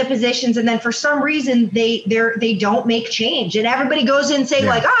get in the positions, and then for some reason they don't make change, and everybody goes in saying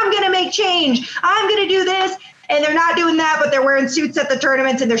like, I'm going to make change, I'm going to do this, and they're not doing that, but they're wearing suits at the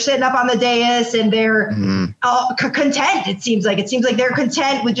tournaments, and they're sitting up on the dais, and they're content. It seems like they're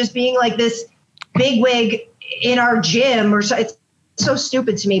content with just being like this big wig in our gym, or so. It's so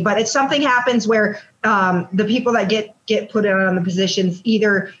stupid to me, but if something happens where the people that get put on the positions,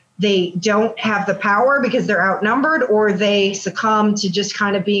 either they don't have the power because they're outnumbered, or they succumb to just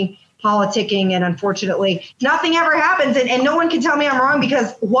kind of being politicking, and unfortunately nothing ever happens, and no one can tell me I'm wrong,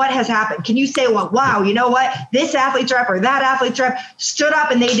 because what has happened? Can you say, well, wow, you know what, this athlete's rep or that athlete's rep stood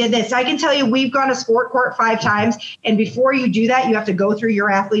up and they did this? I can tell you, we've gone to sport court 5 times, and before you do that, you have to go through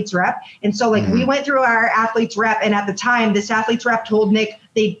your athlete's rep. And so like we went through our athlete's rep, and at the time this athlete's rep told Nick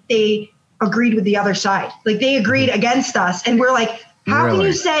they agreed with the other side. Like they agreed against us, and we're like, how can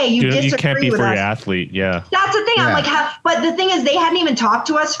you say you disagree you can't be with for us? your athlete. Yeah. That's the thing. I'm like, but the thing is, they hadn't even talked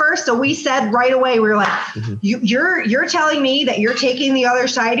to us first. So we said right away, we were like, you're telling me that you're taking the other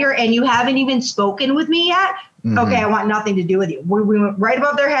side here, and you haven't even spoken with me yet. Okay, I want nothing to do with you. We went right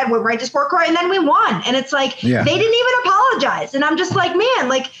above their head, went right to sport court, and then we won. And it's like, they didn't even apologize. And I'm just like, man,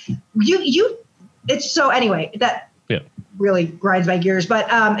 like it's so, anyway, that really grinds my gears, but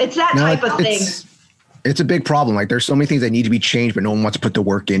it's that type of thing. It's a big problem. Like there's so many things that need to be changed, but no one wants to put the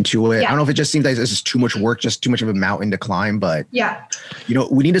work into it. Yeah. I don't know if it just seems like this is too much work, just too much of a mountain to climb, but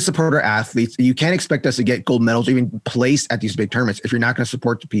we need to support our athletes. You can't expect us to get gold medals or even place at these big tournaments if you're not going to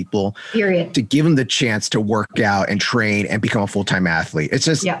support the people, to give them the chance to work out and train and become a full-time athlete. It's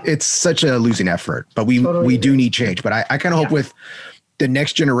just, it's such a losing effort, but we do need change. But I kind of hope with the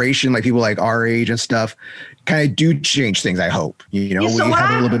next generation, like people like our age and stuff, kind of do change things. I hope, we have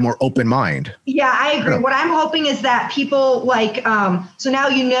a little bit more open mind. Yeah, I agree. What I'm hoping is that people like, so now,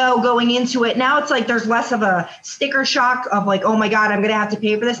 going into it, now it's like, there's less of a sticker shock of like, oh my God, I'm going to have to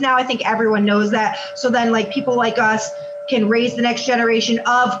pay for this. Now I think everyone knows that. So then like people like us can raise the next generation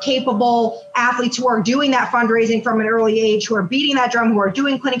of capable athletes who are doing that fundraising from an early age, who are beating that drum, who are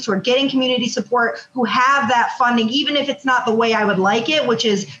doing clinics, who are getting community support, who have that funding, even if it's not the way I would like it, which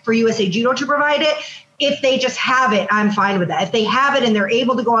is for USA Judo to provide it. If they just have it, I'm fine with that. If they have it and they're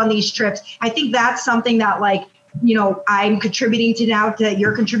able to go on these trips, I think that's something that like, I'm contributing to now, that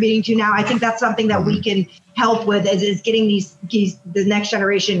you're contributing to now. I think that's something that we can help with is getting the next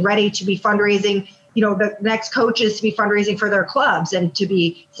generation ready to be fundraising, the next coaches to be fundraising for their clubs and to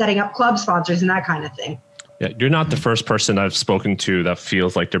be setting up club sponsors and that kind of thing. Yeah, you're not the first person I've spoken to that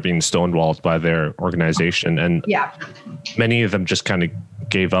feels like they're being stonewalled by their organization. And many of them just kind of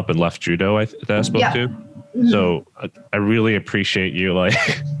gave up and left judo that I spoke to. So I really appreciate you like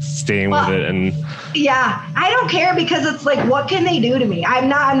staying with it. And I don't care, because it's like, what can they do to me? I'm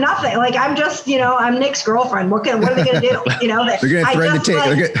nothing. Like, I'm just, I'm Nick's girlfriend. What are they going to do? They're going to threaten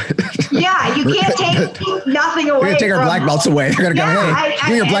to take. You can't take nothing away. They're going to take our black belts away. They're going to go, hey, give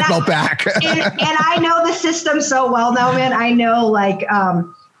me your black belt back. and I know the system so well now, man. I know like,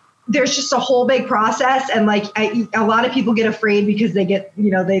 there's just a whole big process. And like, a lot of people get afraid because they get,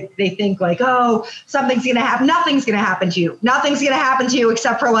 they think like, oh, something's going to happen. Nothing's going to happen to you. Nothing's going to happen to you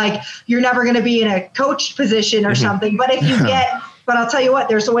except for like, you're never going to be in a coach position or something. But if you but I'll tell you what,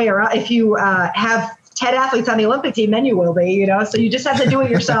 there's a way around. If you have 10 athletes on the Olympic team, then you will be, so you just have to do it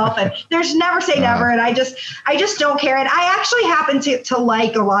yourself. And there's never say never. And I just don't care. And I actually happen to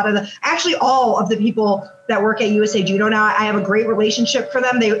like a lot of all of the people that work at USA Judo now. I have a great relationship for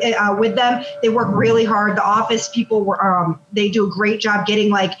them. With them, they work really hard. The office people they do a great job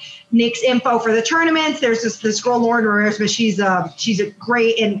getting like Nick's info for the tournaments. There's this girl, Lauren Ramirez, but she's a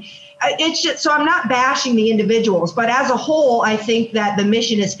great, and it's just, so I'm not bashing the individuals, but as a whole, I think that the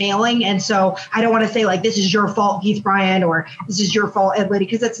mission is failing. And so I don't want to say like, this is your fault, Keith Bryant, or this is your fault, Ed Liddy,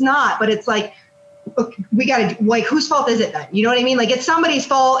 because it's not, but it's like, we got to, like, whose fault is it then? You know what I mean? Like, it's somebody's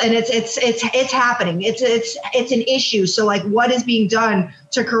fault, and it's happening. It's an issue. So like, what is being done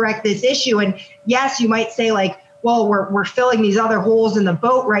to correct this issue? And yes, you might say like, well, we're filling these other holes in the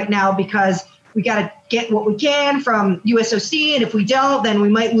boat right now because we got to get what we can from USOC. And if we don't, then we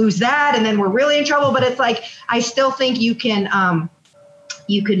might lose that. And then we're really in trouble. But it's like, I still think you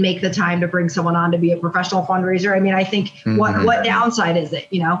could make the time to bring someone on to be a professional fundraiser. I mean, I think what downside is it?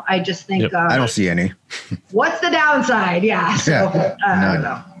 I just think, I don't see any. What's the downside? Yeah. So I don't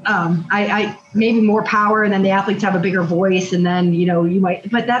know. I maybe more power, and then the athletes have a bigger voice, and then, you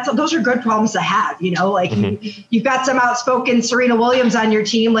might, but those are good problems to have, like you've got some outspoken Serena Williams on your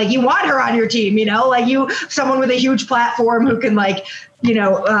team. Like, you want her on your team, like someone with a huge platform who can like,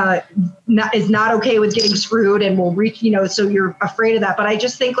 is not okay with getting screwed and will reach, so you're afraid of that. But I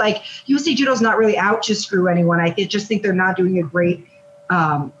just think like USA Judo is not really out to screw anyone. I just think they're not doing a great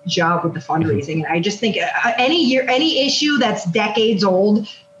job with the fundraising. And I just think any issue that's decades old,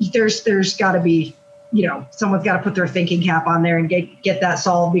 there's got to be, someone's got to put their thinking cap on there and get that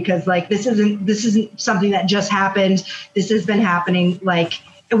solved, because like this isn't something that just happened. This has been happening like.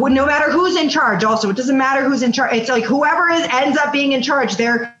 It would, no matter who's in charge. Also, it doesn't matter who's in charge. It's like whoever ends up being in charge,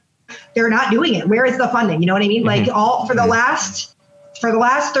 they're not doing it. Where is the funding? You know what I mean? Like for the last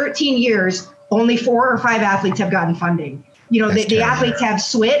 13 years, only 4 or 5 athletes have gotten funding. the athletes have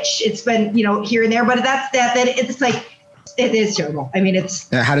switched. It's been, here and there, but that it's like, it is terrible. I mean,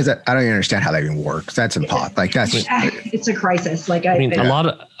 how does that? I don't even understand how that even works. That's impossible. Like it's a crisis. Like a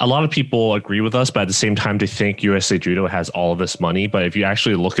lot of people agree with us, but at the same time, they think USA Judo has all of this money. But if you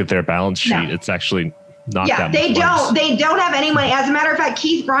actually look at their balance sheet, it's actually not that much. They don't have any money. As a matter of fact,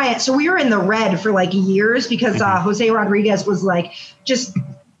 Keith Bryant. So we were in the red for like years because Jose Rodriguez was like just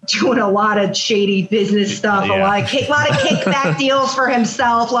doing a lot of shady business stuff, a lot of kickback deals for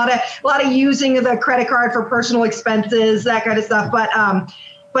himself, a lot of using the credit card for personal expenses, that kind of stuff.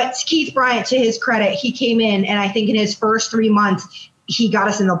 But Keith Bryant, to his credit, he came in, and I think in his first 3 months, he got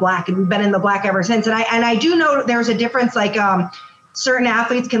us in the black, and we've been in the black ever since. And I do know there's a difference, like certain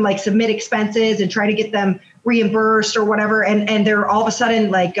athletes can like submit expenses and try to get them reimbursed or whatever, and they're all of a sudden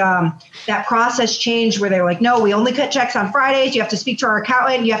like that process changed where they're like, no, we only cut checks on Fridays. You have to speak to our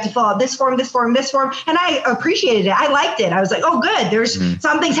accountant. You have to fill out this form. And I appreciated it. I liked it. I was like, oh, good. There's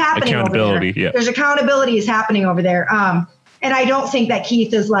something's happening over there. Yeah. There's accountability is happening over there. And I don't think that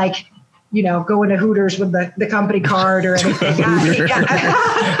Keith is like, going to Hooters with the company card or anything.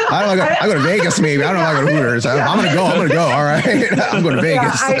 I go to Vegas maybe. I don't know if I go to Hooters. I'm going to go. All right. I'm going to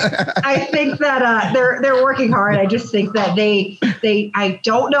Vegas. I think that they're working hard. I just think that I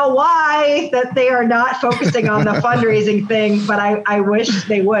don't know why that they are not focusing on the fundraising thing, but I wish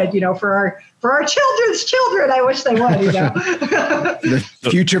they would, for our children's children. I wish they would, The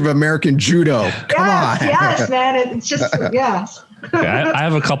future of American judo. Come on. Yes, man. It's just, yes. Okay, I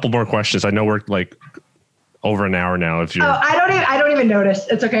have a couple more questions. I know we're like over an hour now. I don't even notice.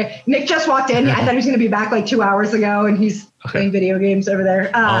 It's okay. Nick just walked in. I thought he was going to be back like 2 hours ago, and he's playing video games over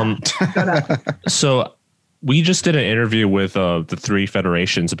there. So we just did an interview with the three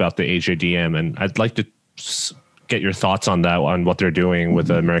federations about the AJDM, and I'd like to get your thoughts on that, on what they're doing with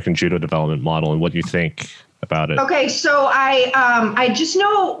the American Judo Development Model and what you think about it. Okay, so I just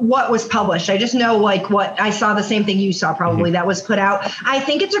know what was published. I just know like what I saw, the same thing you saw probably that was put out. I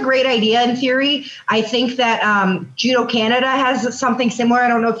think it's a great idea in theory. I think that Judo Canada has something similar. I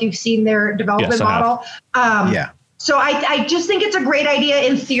don't know if you've seen their development model. So I just think it's a great idea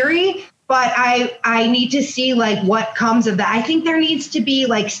in theory, but I need to see like what comes of that. I think there needs to be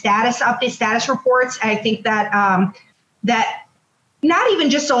like status reports. I think that that not even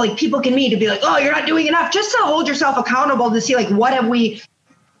just so like people can meet to be like, oh, you're not doing enough, just to hold yourself accountable to see like what have we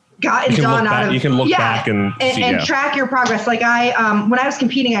gotten done out of. You can look back and track your progress. Like when I was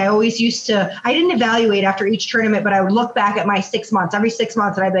competing, I always I didn't evaluate after each tournament, but I would look back at my 6 months, every 6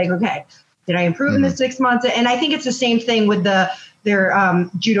 months, and I'd be like, okay, did I improve in the 6 months? And I think it's the same thing with their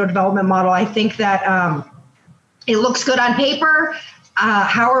judo development model. I think that it looks good on paper.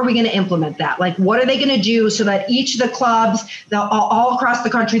 How are we going to implement that? Like, what are they going to do so that each of the clubs all across the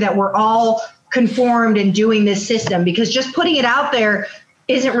country, that we're all conformed in doing this system? Because just putting it out there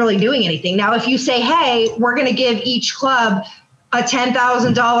isn't really doing anything. Now, if you say, hey, we're going to give each club a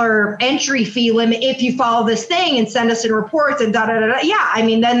 $10,000 entry fee limit if you follow this thing and send us in reports and yeah, I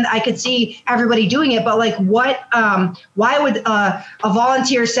mean, then I could see everybody doing it. But like, why would a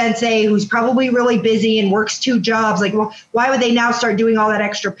volunteer sensei who's probably really busy and works 2 jobs, like, well, why would they now start doing all that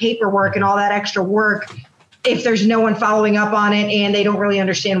extra paperwork and all that extra work if there's no one following up on it and they don't really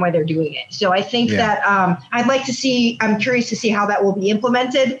understand why they're doing it? So I think that I'm curious to see how that will be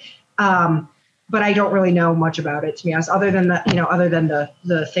implemented. But I don't really know much about it, to be honest, other than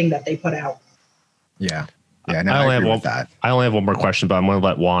the thing that they put out. Yeah. Yeah. No, I agree with that. I only have one more question, but I'm going to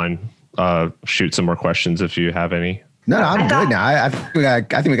let Juan shoot some more questions if you have any. No, I'm good now. I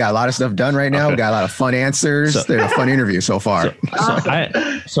think we got a lot of stuff done right now. Okay. We got a lot of fun answers. They're a fun interview so far.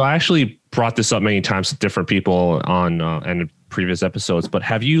 So I actually brought this up many times to different people on and previous episodes, but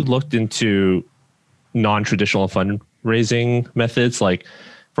have you looked into non-traditional fundraising methods? Like,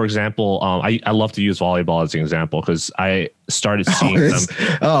 for example, I love to use volleyball as an example because I started seeing them.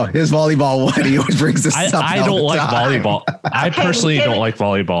 His volleyball one. He always brings this up. I don't like volleyball. I personally don't like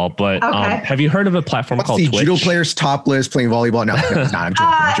volleyball, but have you heard of a platform called Twitch? Judo players topless playing volleyball. No,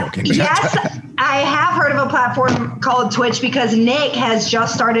 I'm joking. Yes, I have heard of a platform called Twitch because Nick has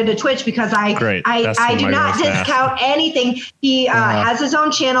just started a Twitch because I do not discount anything. He has his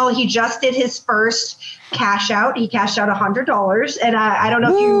own channel. He just did his first cash out. He cashed out $100, and I don't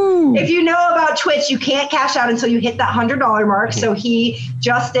know if you know about Twitch. You can't cash out until you hit that $100 mark. So he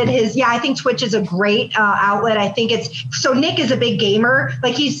just did his. I think Twitch is a great outlet. I think so. Nick is a big gamer.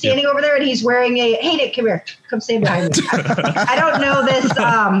 Like, he's standing over there and he's wearing hey, Nick, come here, come stand behind me. I don't know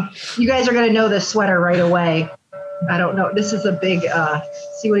this. You guys are gonna know this sweater right away. I don't know. This is a big,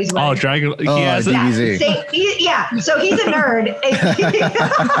 see what he's wearing. Oh, Dragon. DBZ. So he's a nerd.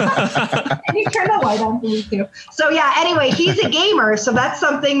 And you turn the light on for me too. So yeah, anyway, he's a gamer. So that's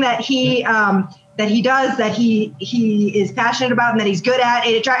something that he does, that he is passionate about and that he's good at.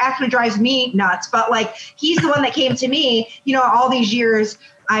 It actually drives me nuts. But like, he's the one that came to me, all these years.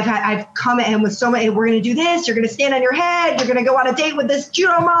 I've come at him with so many, we're going to do this. You're going to stand on your head. You're going to go on a date with this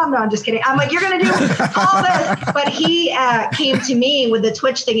judo mom. No, I'm just kidding. I'm like, you're going to do all this. But he came to me with the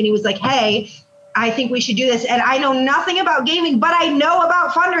Twitch thing and he was like, hey, I think we should do this. And I know nothing about gaming, but I know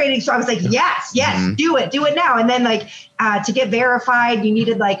about fundraising. So I was like, yes, do it now. And then like, to get verified, you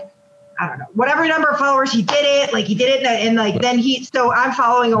needed like, I don't know, whatever number of followers. He did it. And like, then so I'm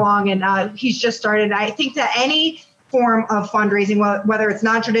following along and he's just started. I think that any form of fundraising, whether it's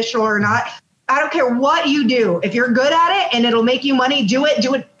non-traditional or not, I don't care what you do. If you're good at it and it'll make you money, do it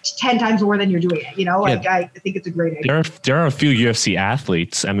 10 times more than you're doing it. I think it's a great idea. There are a few UFC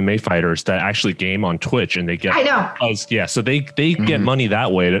athletes, MMA fighters that actually game on Twitch and they get, I know. So they get money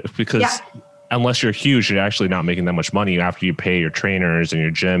that way because unless you're huge, you're actually not making that much money after you pay your trainers and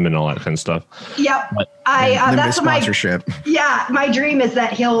your gym and all that kind of stuff. Yep. But, that's sponsorship. My dream is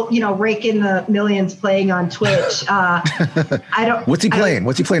that he'll, rake in the millions playing on Twitch. What's he playing?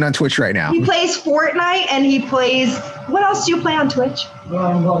 What's he playing on Twitch right now? He plays Fortnite and he plays, what else do you play on Twitch?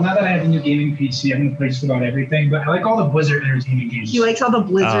 Well, now that I have a new gaming PC, I'm going to play just about everything, but I like all the Blizzard Entertainment games. He likes all the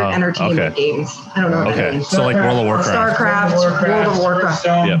Blizzard Entertainment games. I don't know what that means. So like World of Warcraft. World of Warcraft.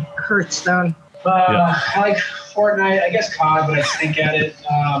 Hearthstone. I like Fortnite. I guess COD, but I stink at it.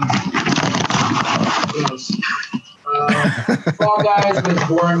 What else? Fall Guys, but it's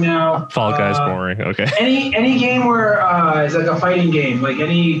boring now. Fall Guys boring. Okay. Any game where it's like a fighting game, like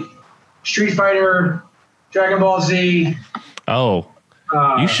any Street Fighter, Dragon Ball Z. Oh.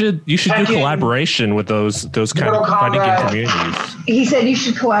 You should do collaboration with those kind of fighting game communities. He said you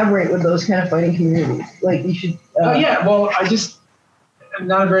should collaborate with those kind of fighting communities. Like you should. I'm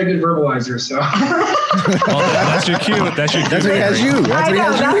not a very good verbalizer, so. That's your cue. That's what he has you. That's what he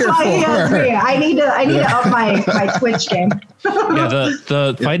has you here for. I need to up my Twitch game.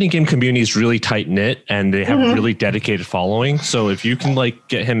 The fighting game community is really tight knit, and they have really dedicated following. So if you can like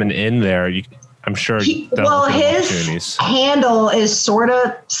get him an in there, I'm sure. His handle is sort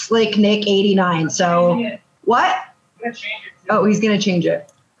of Slick Nick 89. So what? Oh, he's gonna change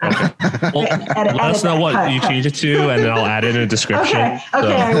it. Okay. Well, let us know what you change it to, and then I'll add it in the description. Okay,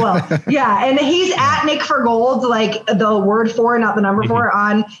 I will. Yeah, and he's at Nick for Gold, like the word for, not the number for,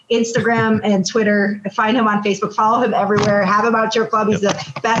 on Instagram and Twitter. Find him on Facebook. Follow him everywhere. Have him out to your club. He's the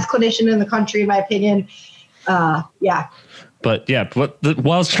best clinician in the country, in my opinion. But what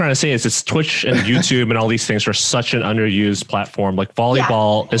I was trying to say is it's Twitch and YouTube and all these things are such an underused platform. Like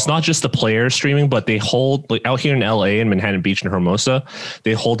volleyball, it's not just the players streaming, but they hold, like out here in LA and Manhattan Beach and Hermosa,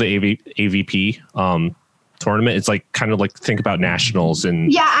 they hold the AVP tournament. It's like kind of like think about nationals.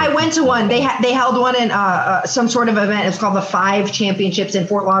 And I went to one. They held one in some sort of event. It's called the 5 Championships in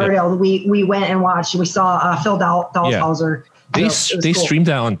Fort Lauderdale. We went and watched. We saw Phil Dalshauser. They streamed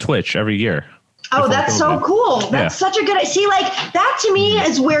that on Twitch every year. Oh, that's so cool. That's such a good, see, like that to me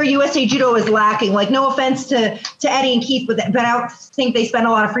is where USA Judo is lacking. Like no offense to Eddie and Keith, but I don't think they spend a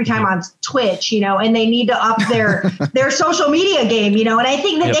lot of free time on Twitch, and they need to up their social media game, and I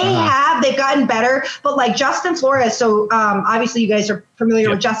think that they've gotten better, but like Justin Flores. So obviously you guys are familiar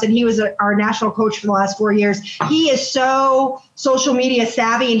with Justin. He was our national coach for the last 4 years. He is so social media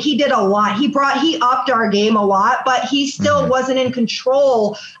savvy and he did a lot. He upped our game a lot, but he still wasn't in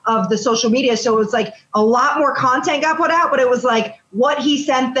control of the social media. So it was like a lot more content got put out, but it was like what he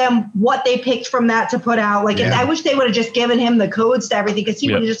sent them, what they picked from that to put out. Like I wish they would have just given him the codes to everything because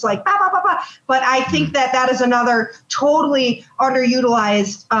he would have just like, bah, bah, bah, bah. But I think that is another totally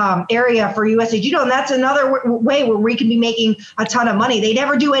underutilized area for USA Judo. And that's another way where we can be making a ton of money. They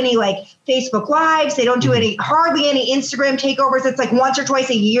never do any like Facebook Lives. They don't do hardly any Instagram takeovers. It's like once or twice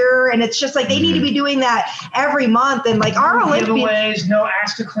a year. And it's just like, they need to be doing that every month. And like our Olympian giveaways, no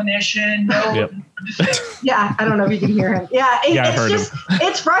ask a clinician, no. Yeah, I don't know if you can hear him.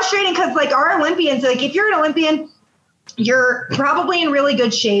 It's frustrating because like our Olympians, like if you're an Olympian, you're probably in really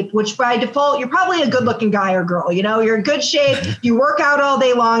good shape, which by default, you're probably a good looking guy or girl, you're in good shape. You work out all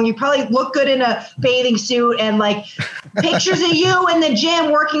day long. You probably look good in a bathing suit and like pictures of you in the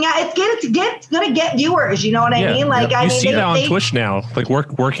gym working out. It's going to get viewers. You know what I mean? Like, I mean, see that on Twitch now, like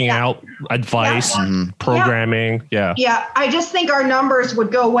working out advice, programming. Yeah. I just think our numbers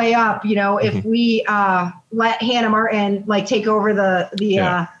would go way up, if we let Hannah Martin like take over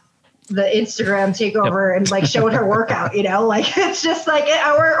the the Instagram takeover and like showed her workout, you know, like it's just like,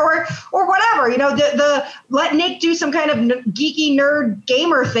 or whatever, you know, the let Nick do some kind of geeky nerd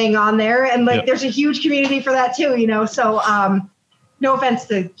gamer thing on there. And like, there's a huge community for that too, you know? So, no offense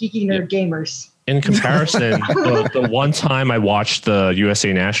to geeky nerd gamers. In comparison, the one time I watched the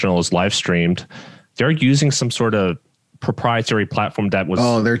USA Nationals live streamed, they're using some sort of proprietary platform that was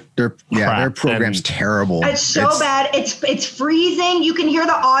their program's terrible. It's so bad. It's freezing. You can hear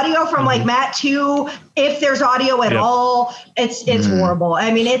the audio from like Matt too, if there's audio at all. It's horrible.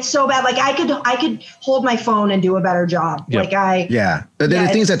 I mean, it's so bad. Like I could hold my phone and do a better job. The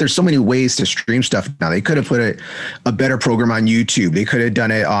thing is that there's so many ways to stream stuff now. They could have put a better program on YouTube. They could have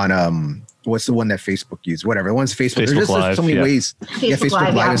done it on what's the one that Facebook uses? Whatever. The one's Facebook. There's just so many ways.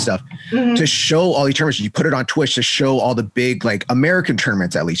 Facebook Live and stuff to show all these tournaments. You put it on Twitch to show all the big, like American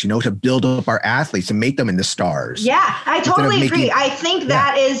tournaments, at least, you know, to build up our athletes and make them into stars. Yeah, I totally agree. I think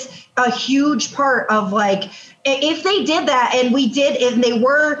that is a huge part of like, if they did that and they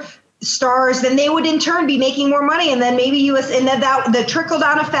were stars, then they would in turn be making more money. And then maybe that the trickle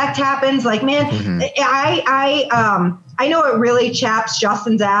down effect happens. Like, man, I know it really chaps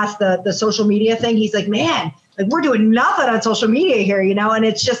Justin's ass, the social media thing. He's like, man, like we're doing nothing on social media here, you know? And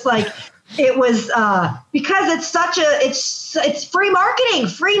it's just like, it was because it's free marketing,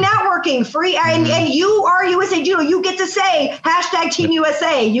 free networking, free, and you are USA Judo. You get to say hashtag Team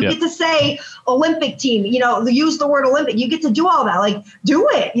USA. You get to say Olympic team, you know, use the word Olympic. You get to do all that, like do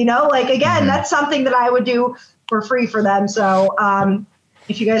it, you know, like again, that's something that I would do for free for them. So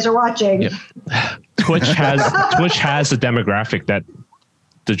if you guys are watching. Twitch has a demographic that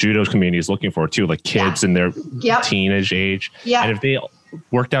the judo community is looking for too, like kids in their teenage age. Yeah. And if they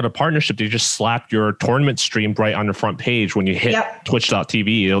worked out a partnership, they just slapped your tournament stream right on the front page. When you hit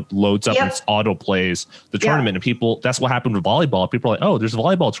twitch.tv, it loads up and auto plays the tournament. And people, that's what happened with volleyball. People are like, oh, there's a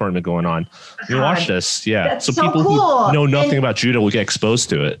volleyball tournament going on. You watch this. Yeah. So people who know nothing about judo will get exposed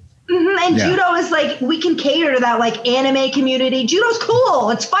to it. And judo is like, we can cater to that like anime community. Judo's cool.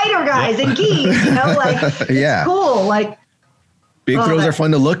 It's fighter guys and geeks, you know, like it's cool. Like big throws are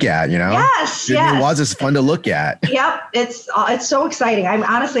fun to look at, you know? Yes. Was is fun to look at. Yep. It's so exciting.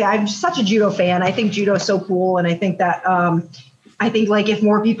 I'm such a judo fan. I think judo is so cool. And I think that, like if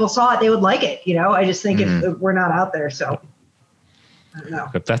more people saw it, they would like it. You know, I just think if we're not out there. So I don't know.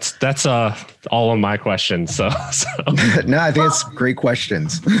 That's all of my questions. So. No, I think it's great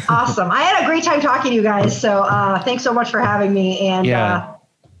questions. Awesome. I had a great time talking to you guys. So thanks so much for having me. And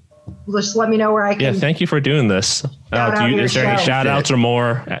just let me know where I can. Yeah, thank you for doing this. Is there any shout outs or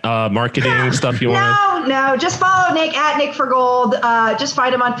more marketing stuff you want? No, just follow Nick at Nick for Gold. Just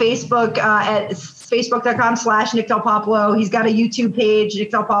find him on Facebook at facebook.com/Nick Delpopolo. He's got a YouTube page,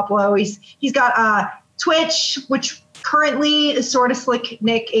 Nick Delpopolo. He's got Twitch, which currently is sort of Slick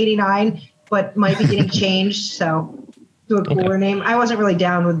Nick 89, but might be getting changed. So do a cooler name. I wasn't really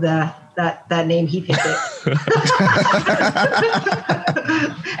down with that name. He picked it.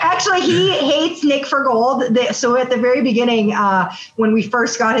 Actually, he hates Nick for Gold. So at the very beginning, when we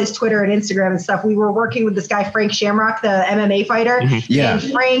first got his Twitter and Instagram and stuff, we were working with this guy, Frank Shamrock, the MMA fighter. And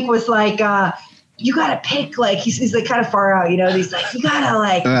Frank was like, you got to pick, like, he's like kind of far out, you know, he's like, you got to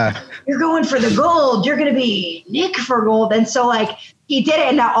like, you're going for the gold. You're going to be Nick for Gold. And so like, he did it,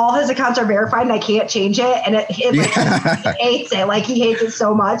 and now all his accounts are verified, and I can't change it. And like, he hates it. Like, he hates it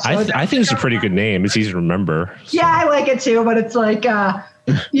so much. So I think it's a pretty good name. It's easy to remember. So. Yeah, I like it too. But it's like,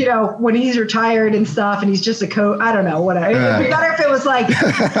 you know, when he's retired and stuff, and he's just a coach. I don't know. Whatever. It'd be better if it was like,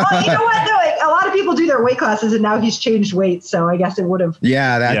 oh, you know what? No, like, a lot of people do their weight classes, and now he's changed weight. So I guess it would have.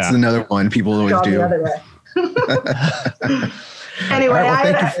 Yeah, that's another one people always do. The other way.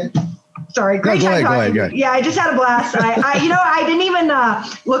 Anyway, sorry. Great time talking. Go ahead. Yeah, I just had a blast. I didn't even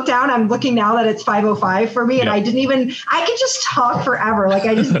look down. I'm looking now that it's 5:05 for me, and I could just talk forever. Like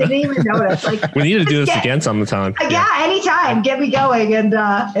I just didn't even notice. Like we need to do this again sometime. Yeah, anytime. Get me going, and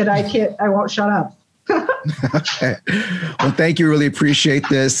I won't shut up. Okay. Well, thank you. Really appreciate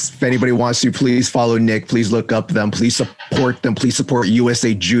this. If anybody wants to, please follow Nick. Please look up them. Please support them. Please support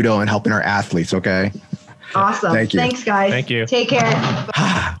USA Judo and helping our athletes. Okay. Awesome. Thank you. Thanks, guys. Thank you. Take care.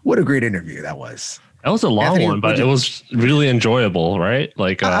 What a great interview that was. That was a long one, but it was really enjoyable, right?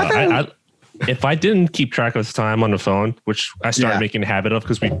 Like, if I didn't keep track of time on the phone, which I started making a habit of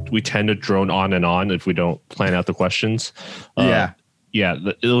because we tend to drone on and on if we don't plan out the questions. It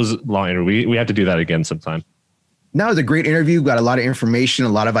was a long interview. We have to do that again sometime. No, it was a great interview. Got a lot of information, a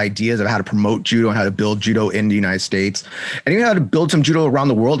lot of ideas of how to promote judo and how to build judo in the United States, and even how to build some judo around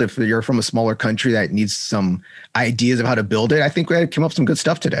the world. If you're from a smaller country that needs some ideas of how to build it, I think we had come up with some good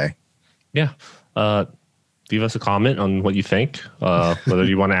stuff today. Yeah. leave us a comment on what you think, whether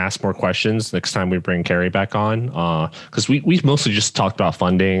you want to ask more questions next time we bring Carrie back on. Because we mostly just talked about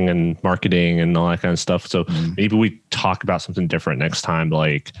funding and marketing and all that kind of stuff. So maybe we talk about something different next time,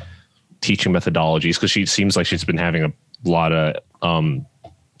 like teaching methodologies, because she seems like she's been having a lot of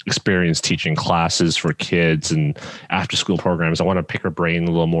experience teaching classes for kids and after school programs. I want to pick her brain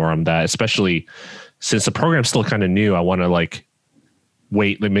a little more on that, especially since the program's still kind of new. I want to like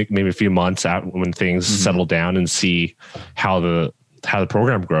wait maybe a few months out when things settle down and see how the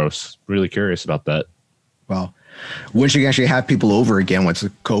program grows. Really curious about that. Well, when she can actually have people over again once the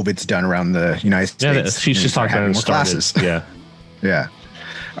COVID's done around the United States. Yeah, she's talking about more classes. Yeah. Yeah.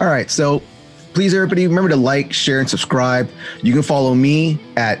 All right. So please, everybody, remember to like, share, and subscribe. You can follow me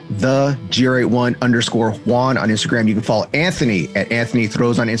at the GR81_Juan on Instagram. You can follow Anthony at Anthony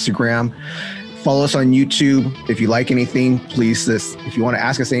Throws on Instagram. Follow us on YouTube. If you like anything, please, if you want to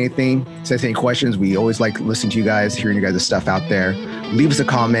ask us anything, send us any questions. We always like listening to you guys, hearing you guys' stuff out there. Leave us a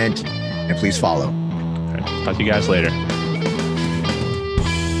comment, and please follow. All right. Talk to you guys later.